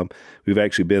we're from. We've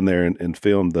actually been there and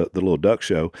filmed the little duck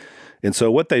show. And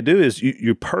so what they do is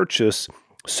you purchase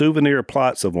souvenir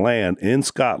plots of land in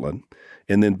Scotland,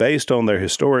 and then based on their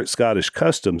historic Scottish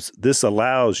customs, this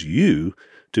allows you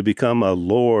to become a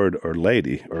lord or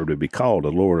lady, or to be called a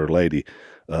lord or lady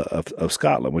of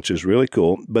Scotland, which is really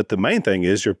cool. But the main thing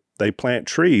is they plant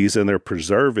trees and they're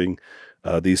preserving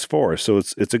these forests. So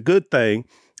it's a good thing.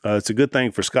 It's a good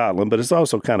thing for Scotland, but it's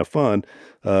also kind of fun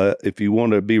if you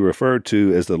want to be referred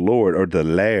to as the Lord or the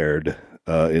Laird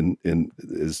in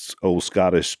his old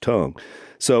Scottish tongue.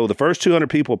 So the first 200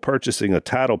 people purchasing a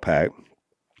title pack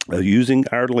using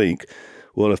our link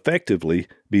will effectively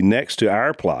be next to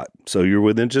our plot. So you're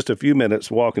within just a few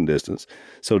minutes walking distance.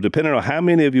 So depending on how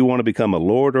many of you want to become a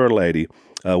lord or a lady,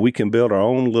 we can build our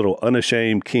own little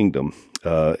unashamed kingdom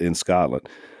in Scotland.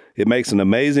 It makes an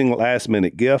amazing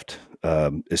last-minute gift.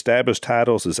 Established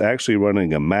Titles is actually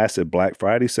running a massive Black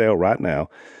Friday sale right now.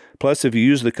 Plus, if you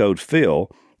use the code PHIL,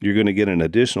 you're going to get an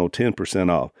additional 10%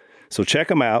 off. So check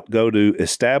them out. Go to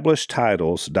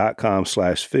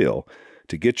establishedtitles.com/PHIL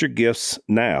to get your gifts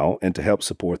now and to help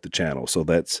support the channel. So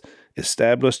that's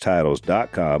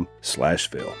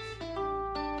establishedtitles.com/PHIL.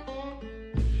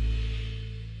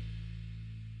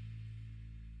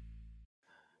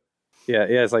 Yeah,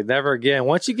 it's like never again.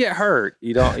 Once you get hurt,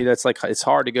 you don't. It's like it's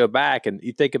hard to go back. And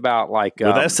you think about well,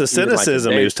 that's the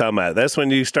cynicism he was talking about. That's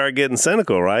when you start getting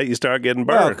cynical, right? You start getting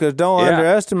burned. Yeah, because don't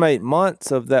underestimate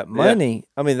months of that money. Yeah.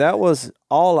 I mean, that was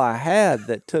all I had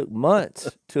that took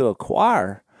months to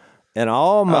acquire, and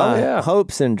all my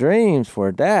hopes and dreams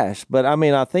were dashed. But I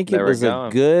mean, I think it was a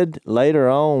good later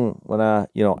on when I,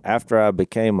 after I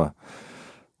became a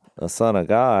son of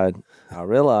God, I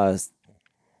realized.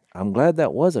 I'm glad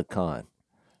that was a con,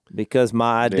 because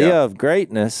my idea of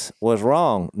greatness was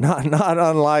wrong. Not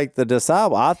unlike the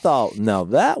disciple. I thought, no,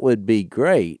 that would be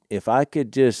great if I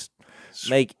could just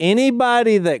make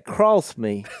anybody that crossed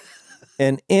me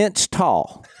an inch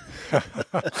tall.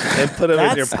 And put them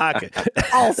in your pocket.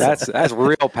 Awesome. That's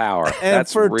real power. And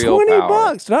that's for real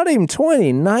 $20, not even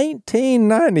 $20,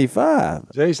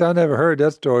 $19.95. Jase, I never heard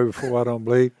that story before, I don't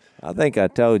believe. I think I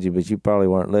told you, but you probably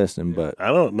weren't listening. But I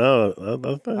don't know.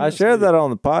 I shared that on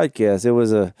the podcast. It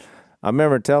was I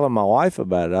remember telling my wife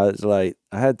about it. I was like,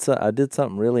 I did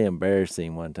something really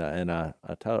embarrassing one time, and I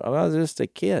told her, I was just a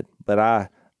kid, but I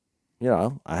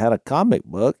had a comic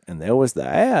book, and there was the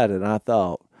ad, and I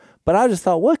just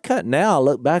thought, now I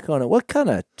look back on it, what kind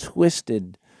of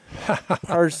twisted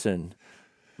person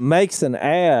makes an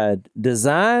ad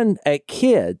designed at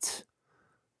kids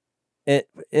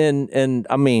And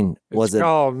I mean, It's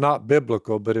called not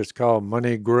biblical, but it's called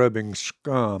money grubbing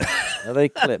scum. They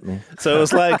clipped me. So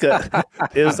it's like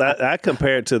I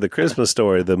compare it to the Christmas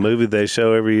Story, the movie they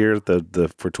show every year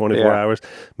for 24 hours.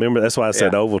 Remember, that's why I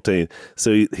said Ovaltine.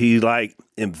 So he like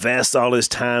invests all his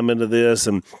time into this,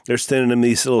 and they're sending him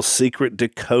these little secret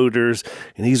decoders,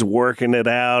 and he's working it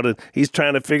out, and he's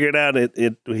trying to figure it out.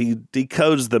 He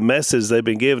decodes the message they've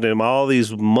been giving him all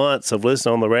these months of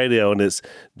listening on the radio, and it's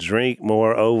drink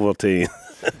more Ovaltine.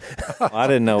 I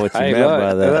didn't know what you meant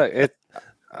by that. Look,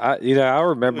 I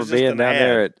remember being down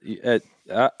there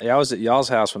I was at y'all's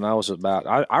house when I was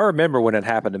I remember when it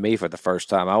happened to me for the first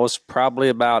time. I was probably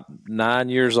about 9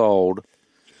 years old,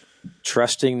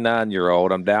 trusting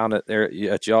 9-year-old. I'm down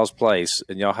at y'all's place,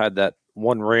 and y'all had that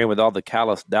one room with all the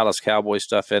Dallas Cowboy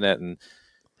stuff in it,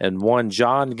 and one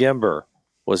John Gimber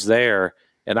was there,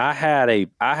 and I had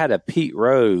a Pete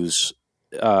Rose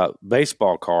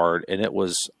baseball card, and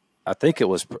I think it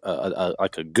was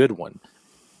like a good one,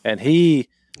 and he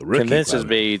convinces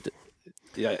me.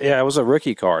 It was a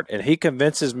rookie card, and he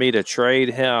convinces me to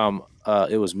trade him.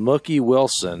 It was Mookie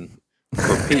Wilson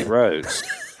for Pete Rose.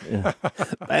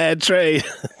 Bad trade.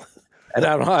 And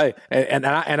I'm like, and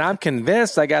I'm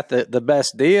convinced I got the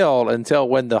best deal until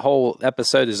when the whole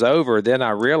episode is over. Then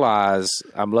I realize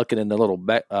I'm looking in the little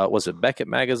was it Beckett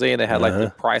magazine? They had like the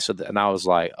price of and I was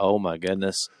like, oh my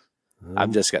goodness.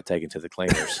 I've just got taken to the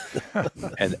cleaners,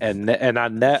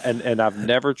 and I've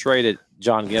never traded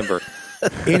John Gimber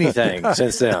anything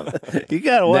since then. You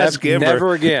got to watch Gimber.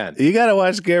 Never again. You got to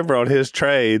watch Gimber on his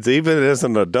trades, even as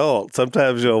an adult.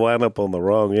 Sometimes you'll wind up on the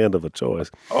wrong end of a choice.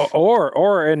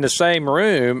 Or in the same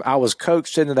room, I was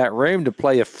coaxed into that room to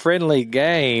play a friendly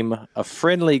game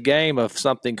of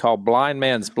something called Blind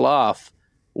Man's Bluff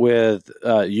with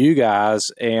you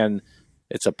guys, and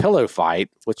it's a pillow fight.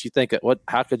 What you think?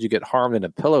 How could you get harmed in a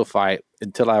pillow fight?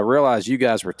 Until I realized you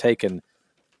guys were taking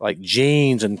like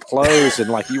jeans and clothes, and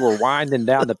like you were winding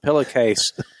down the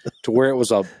pillowcase to where it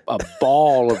was a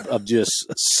ball of just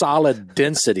solid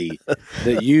density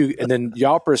and then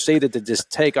y'all proceeded to just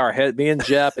take our head, me and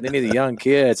Jeff and any of the young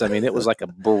kids. I mean, it was like a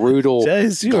brutal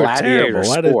Jase, you gladiator were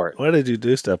sport. Why did you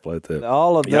do stuff like that?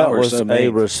 All of that was a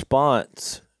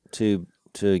response to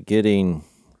getting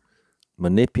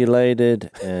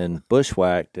manipulated and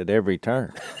bushwhacked at every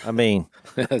turn. I mean,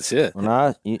 that's it. When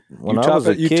I was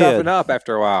a kid, you toughen up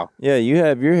after a while. Yeah, you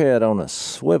have your head on a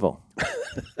swivel.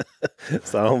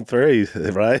 Psalm 3,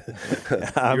 right?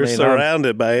 You're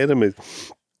surrounded by enemies.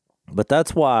 But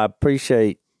that's why I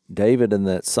appreciate David in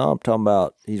that psalm talking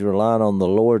about he's relying on the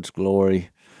Lord's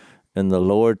glory and the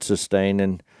Lord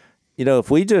sustaining. You know, if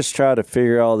we just try to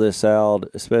figure all this out,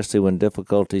 especially when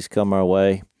difficulties come our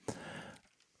way,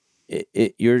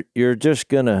 you're just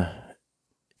gonna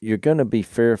be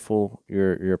fearful.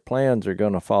 Your plans are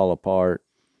gonna fall apart.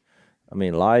 I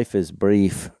mean, life is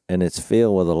brief, and it's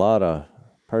filled with a lot of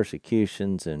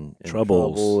persecutions and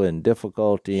trouble and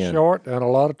difficulty, and short and a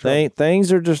lot of trouble.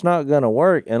 Things are just not gonna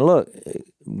work. And look,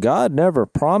 God never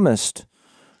promised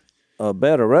a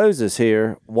bed of roses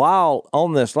here while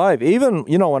on this life. Even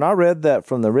when I read that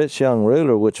from the rich young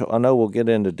ruler, which I know we'll get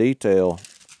into detail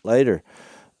later.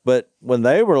 But when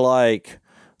they were like,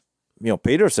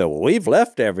 Peter said, well, we've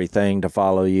left everything to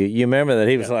follow you. You remember that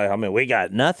he was like, I mean, we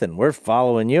got nothing. We're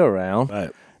following you around.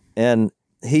 Right. And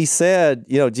he said,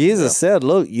 Jesus said,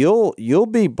 look, you'll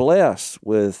be blessed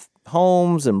with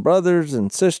homes and brothers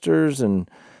and sisters and,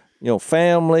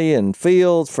 family and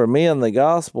fields for me and the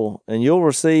gospel. And you'll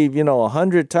receive,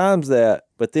 100 times that.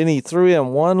 But then he threw in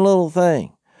one little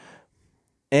thing.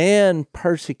 And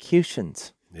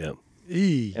persecutions. Yeah.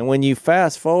 And when you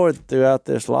fast forward throughout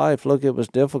this life, look, it was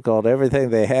difficult. Everything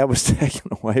they had was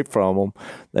taken away from them.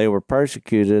 They were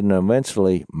persecuted and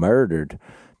eventually murdered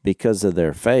because of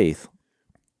their faith.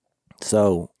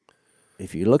 So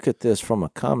if you look at this from a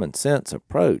common sense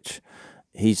approach,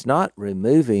 he's not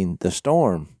removing the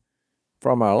storm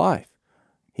from our life.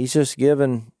 He's just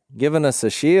giving us a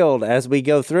shield as we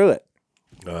go through it.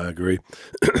 I agree.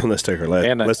 Let's take our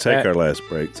last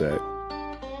break, Zach.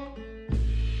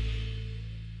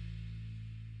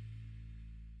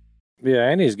 Yeah,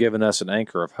 and he's given us an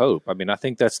anchor of hope. I mean, I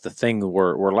think that's the thing.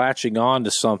 We're latching on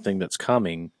to something that's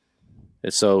coming.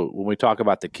 And so when we talk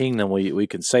about the kingdom, we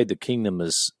can say the kingdom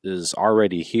is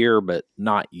already here, but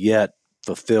not yet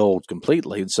fulfilled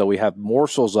completely. And so we have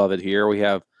morsels of it here. We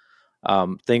have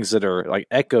things that are like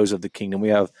echoes of the kingdom. We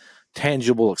have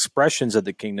tangible expressions of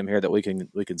the kingdom here that we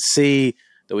can see,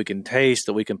 that we can taste,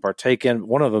 that we can partake in.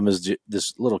 One of them is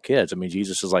this little kids. I mean,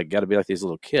 Jesus is like, got to be like these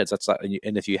little kids. That's like,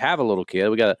 and if you have a little kid,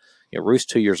 we got Ruth's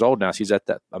 2 years old now. She's at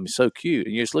that. I mean, so cute.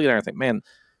 And you just look at her and think, man,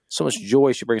 so much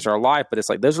joy she brings to our life. But it's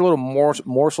like those are little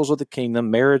morsels of the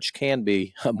kingdom. Marriage can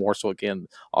be a morsel. It can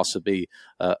also be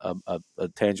a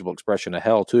tangible expression of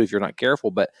hell too if you're not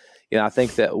careful. But I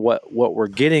think that what we're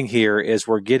getting here is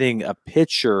we're getting a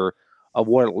picture of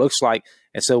what it looks like,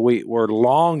 and so we're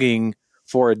longing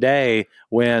for a day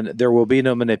when there will be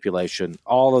no manipulation.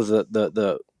 All of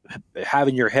the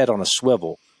having your head on a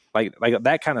swivel, like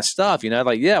that kind of stuff.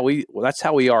 That's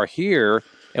how we are here,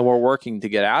 and we're working to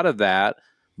get out of that.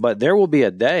 But there will be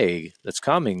a day that's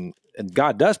coming, and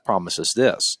God does promise us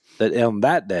this: that on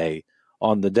that day,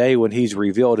 on the day when He's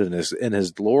revealed in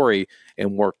His glory,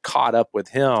 and we're caught up with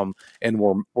Him, and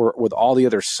we're with all the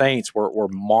other saints, we're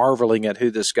marveling at who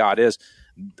this God is.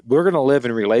 We're going to live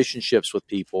in relationships with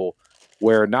people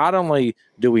where not only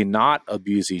do we not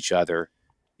abuse each other,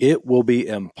 it will be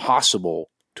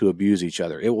impossible to abuse each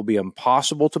other. It will be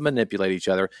impossible to manipulate each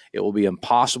other. It will be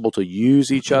impossible to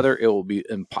use each other. It will be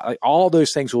all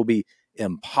those things will be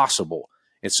impossible.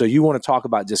 And so you want to talk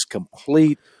about just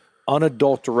complete,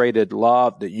 unadulterated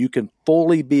love that you can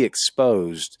fully be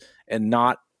exposed and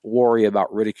not worry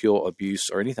about ridicule, abuse,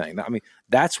 or anything. I mean,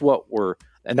 that's what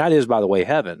and that is, by the way,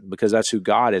 heaven, because that's who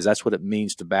God is. That's what it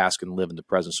means to bask and live in the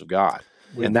presence of God.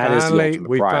 We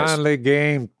finally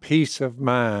gained peace of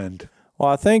mind. Well,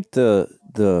 I think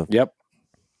Yep.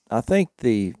 I think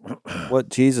what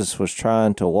Jesus was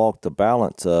trying to walk the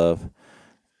balance of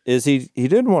is he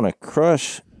didn't want to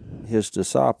crush his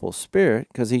disciples' spirit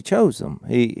because he chose them.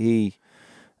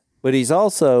 But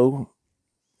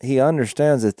he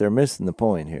understands that they're missing the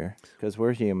point here because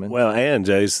we're human. Well, and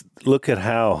Jase, look at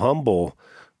how humble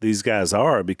these guys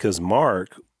are, because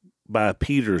Mark, by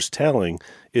Peter's telling,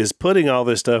 is putting all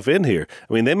this stuff in here.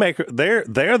 I mean,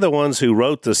 they're the ones who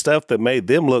wrote the stuff that made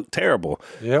them look terrible.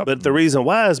 Yep. But the reason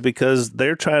why is because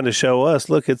they're trying to show us,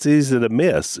 look, it's easy to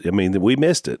miss. I mean, we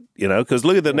missed it, because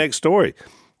look at the next story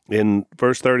in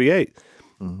verse 38.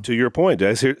 Mm-hmm. To your point,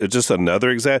 Jase, here, just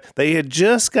another example. They had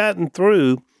just gotten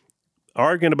through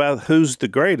arguing about who's the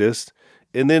greatest.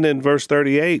 And then in verse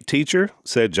 38, teacher,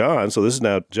 said John, so this is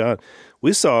now John,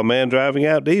 we saw a man driving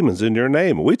out demons in your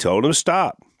name, and we told him to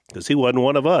stop because he wasn't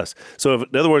one of us. So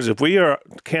in other words, if we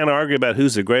can't argue about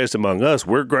who's the greatest among us,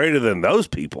 we're greater than those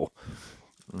people.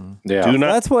 Yeah,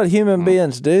 that's what human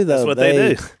beings do, though. That's what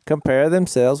they do. Compare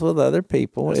themselves with other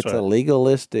people. That's it's right. A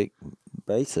legalistic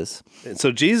basis. And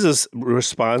so Jesus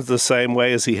responds the same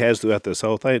way as he has throughout this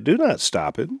whole thing. Do not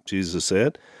stop it, Jesus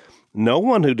said. No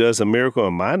one who does a miracle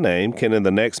in my name can in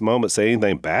the next moment say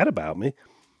anything bad about me.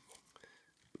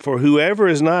 For whoever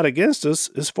is not against us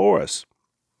is for us.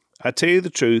 I tell you the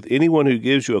truth, anyone who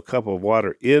gives you a cup of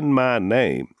water in my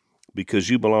name, because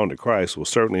you belong to Christ, will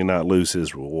certainly not lose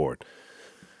his reward.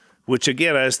 Which,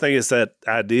 again, I just think it's that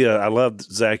idea. I loved,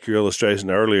 Zach, your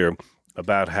illustration earlier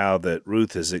about how that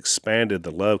Ruth has expanded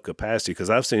the love capacity, because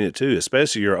I've seen it too,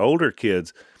 especially your older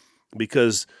kids,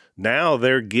 because now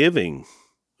they're giving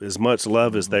as much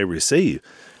love as they receive.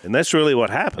 And that's really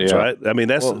what happens, right? I mean,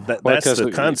 that's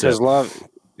the concept. Because love,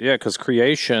 because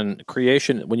creation,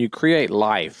 when you create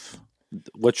life,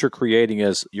 what you're creating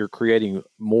is you're creating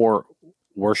more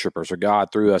worshipers, or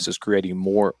God through us is creating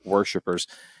more worshipers.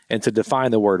 And to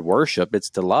define the word worship, it's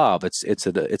to love. It's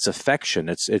affection.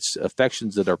 It's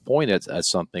affections that are pointed at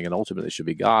something, and ultimately it should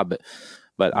be God.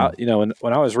 But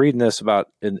when I was reading this about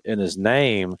in His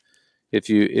name, if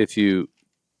you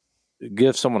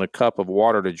give someone a cup of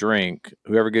water to drink,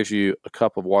 whoever gives you a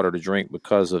cup of water to drink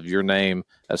because of your name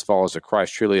as follows of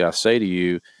Christ, truly I say to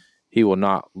you, he will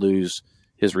not lose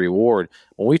his reward.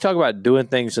 When we talk about doing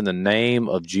things in the name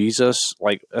of Jesus,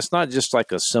 like that's not just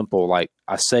like a simple, like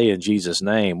I say in Jesus'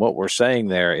 name. What we're saying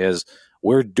there is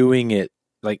we're doing it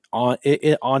like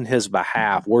on his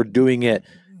behalf. We're doing it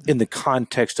in the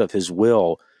context of his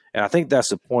will. And I think that's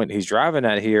the point he's driving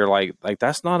at here. Like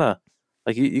that's not a,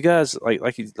 like you guys, like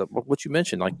what you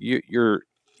mentioned, like you're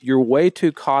way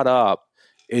too caught up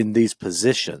in these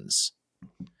positions.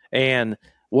 And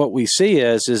what we see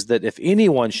is that if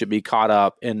anyone should be caught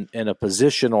up in a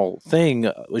positional thing,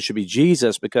 it should be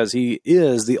Jesus, because he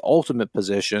is the ultimate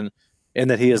position,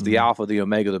 and that he is the Alpha, the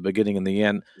Omega, the beginning and the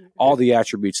end, all the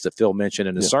attributes that Phil mentioned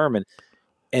in his sermon.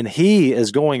 And he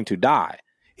is going to die.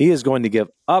 He is going to give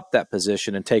up that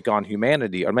position and take on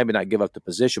humanity, or maybe not give up the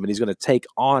position, but he's going to take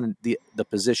on the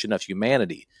position of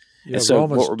humanity. Yeah, and so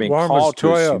what we're being called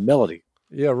to is humility.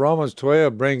 Yeah, Romans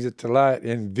 12 brings it to light.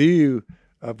 In view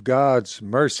of God's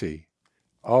mercy,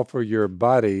 offer your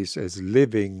bodies as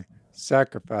living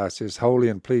sacrifices, holy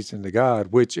and pleasing to God,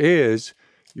 which is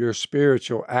your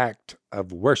spiritual act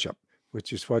of worship,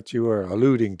 which is what you are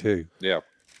alluding to. Yeah.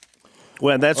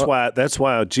 Well, that's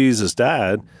why Jesus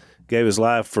died, gave his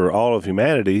life for all of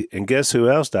humanity. And guess who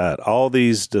else died? All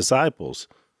these disciples.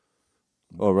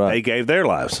 All right. They gave their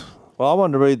lives. Well, I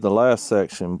wanted to read the last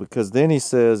section because then he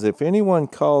says, if anyone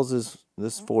causes,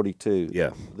 this is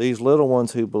 42, these little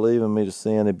ones who believe in me to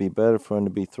sin, it'd be better for him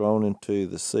to be thrown into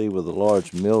the sea with a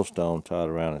large millstone tied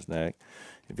around his neck.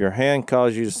 If your hand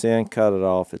causes you to sin, cut it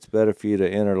off. It's better for you to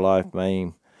enter life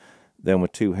maimed than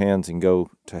with 2 hands and go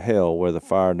to hell where the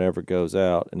fire never goes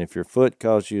out. And if your foot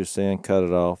causes you to sin, cut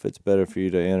it off. It's better for you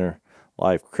to enter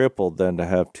life crippled than to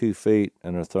have 2 feet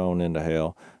and are thrown into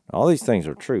hell. All these things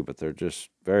are true, but they're just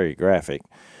very graphic.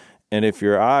 And if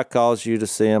your eye causes you to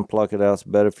sin, pluck it out. It's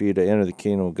better for you to enter the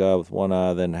kingdom of God with 1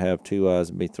 eye than to have 2 eyes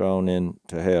and be thrown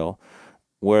into hell,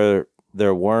 where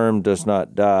their worm does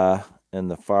not die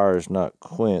and the fire is not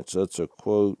quenched. That's a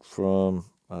quote from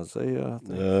Isaiah, I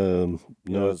think.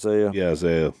 Isaiah? Yeah,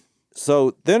 Isaiah.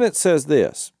 So then it says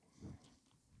this,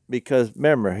 because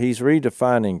remember, he's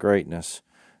redefining greatness,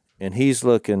 and he's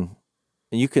looking...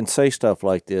 And you can say stuff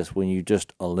like this when you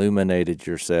just illuminated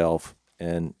yourself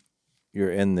and you're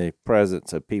in the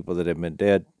presence of people that have been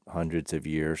dead hundreds of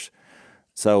years.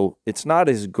 So it's not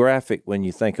as graphic when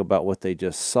you think about what they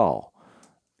just saw.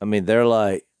 I mean, they're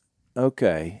like,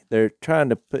 okay,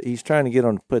 he's trying to get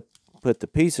them to put the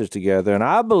pieces together. And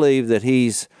I believe that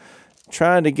he's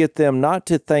trying to get them not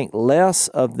to think less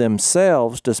of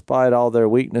themselves despite all their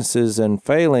weaknesses and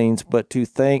failings, but to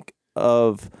think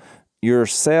of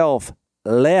yourself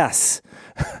less.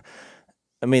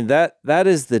 I mean, that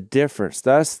is the difference.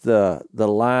 That's the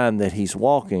line that he's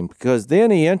walking, because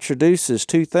then he introduces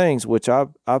 2 things, which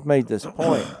I've made this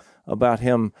point about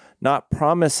him not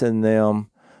promising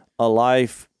them a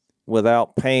life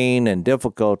without pain and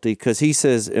difficulty, because he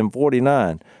says in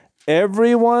 49,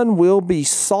 everyone will be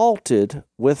salted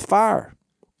with fire.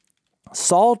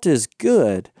 Salt is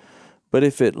good, but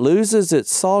if it loses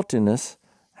its saltiness,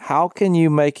 how can you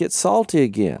make it salty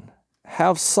again?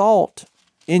 Have salt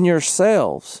in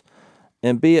yourselves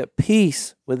and be at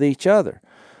peace with each other.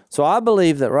 So I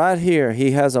believe that right here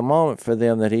he has a moment for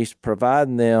them that he's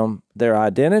providing them their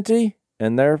identity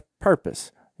and their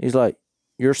purpose. He's like,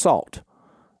 you're salt.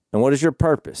 And what is your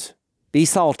purpose? Be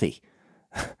salty.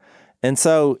 And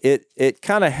so it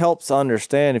kind of helps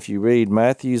understand if you read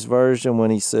Matthew's version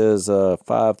when he says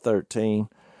 5:13.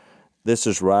 This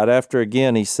is right after,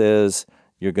 again, he says,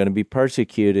 you're going to be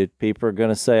persecuted. People are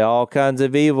going to say all kinds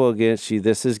of evil against you.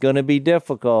 This is going to be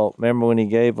difficult. Remember when he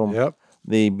gave them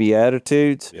the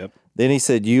Beatitudes? Yep. Then he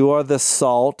said, you are the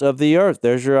salt of the earth.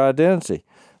 There's your identity.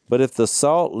 But if the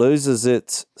salt loses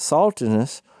its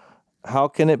saltiness, how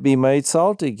can it be made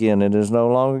salty again? It is no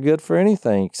longer good for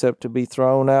anything except to be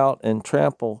thrown out and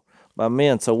trampled by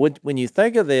men. So when you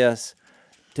think of this,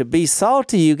 to be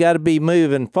salty, you got to be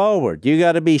moving forward. You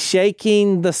got to be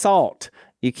shaking the salt.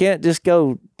 You can't just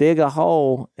go dig a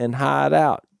hole and hide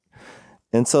out.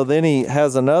 And so then he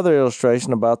has another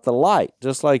illustration about the light.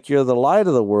 Just like you're the light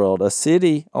of the world, a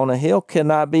city on a hill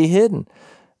cannot be hidden.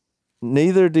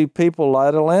 Neither do people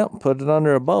light a lamp and put it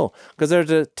under a bowl. Because there's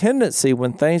a tendency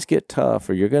when things get tough,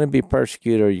 or you're going to be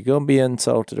persecuted, or you're going to be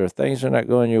insulted, or things are not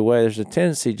going your way, there's a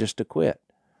tendency just to quit.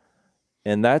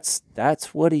 And that's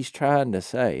what he's trying to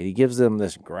say. He gives them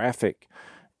this graphic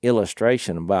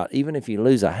illustration about even if you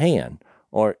lose a hand,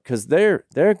 or because they're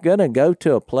going to go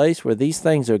to a place where these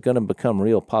things are going to become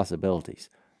real possibilities.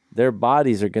 Their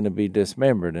bodies are going to be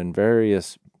dismembered in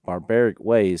various barbaric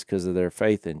ways because of their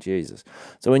faith in Jesus.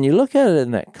 So when you look at it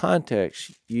in that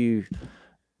context, you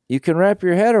can wrap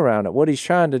your head around it. What he's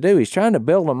trying to do, he's trying to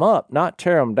build them up, not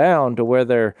tear them down to where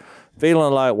they're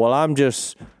feeling like, well, I'm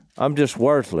just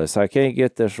worthless. I can't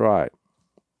get this right.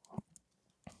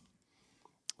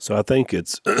 So I think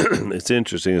it's it's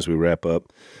interesting as we wrap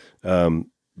up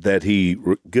that he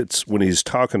gets, when he's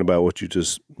talking about what you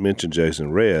just mentioned,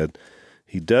 Jason, read,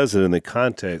 he does it in the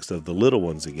context of the little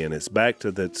ones again. It's back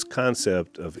to that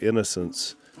concept of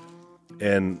innocence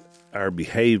and our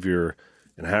behavior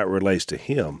and how it relates to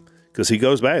him. Because he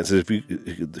goes back and says,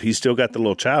 he's still got the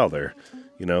little child there,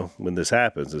 when this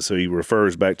happens. And so he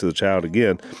refers back to the child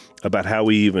again about how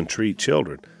we even treat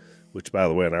children, which, by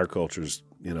the way, in our culture is,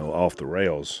 off the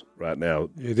rails right now.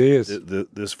 It is.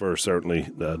 This verse certainly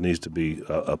needs to be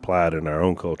applied in our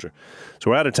own culture. So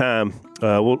we're out of time.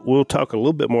 We'll talk a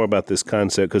little bit more about this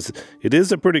concept because it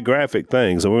is a pretty graphic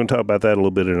thing. So we're going to talk about that a little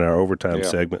bit in our overtime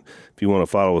segment. If you want to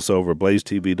follow us over,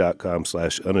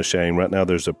 blazetv.com/unashamed. Right now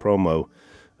there's a promo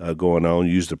going on.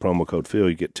 Use the promo code Phil.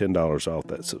 You get $10 off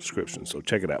that subscription. So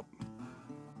check it out.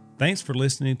 Thanks for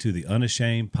listening to the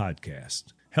Unashamed podcast.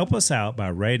 Help us out by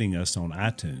rating us on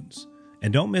iTunes.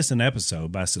 And don't miss an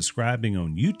episode by subscribing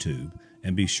on YouTube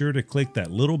and be sure to click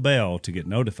that little bell to get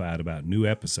notified about new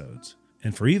episodes.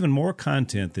 And for even more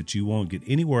content that you won't get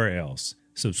anywhere else,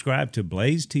 subscribe to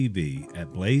Blaze TV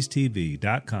at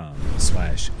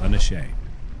blazetv.com/unashamed.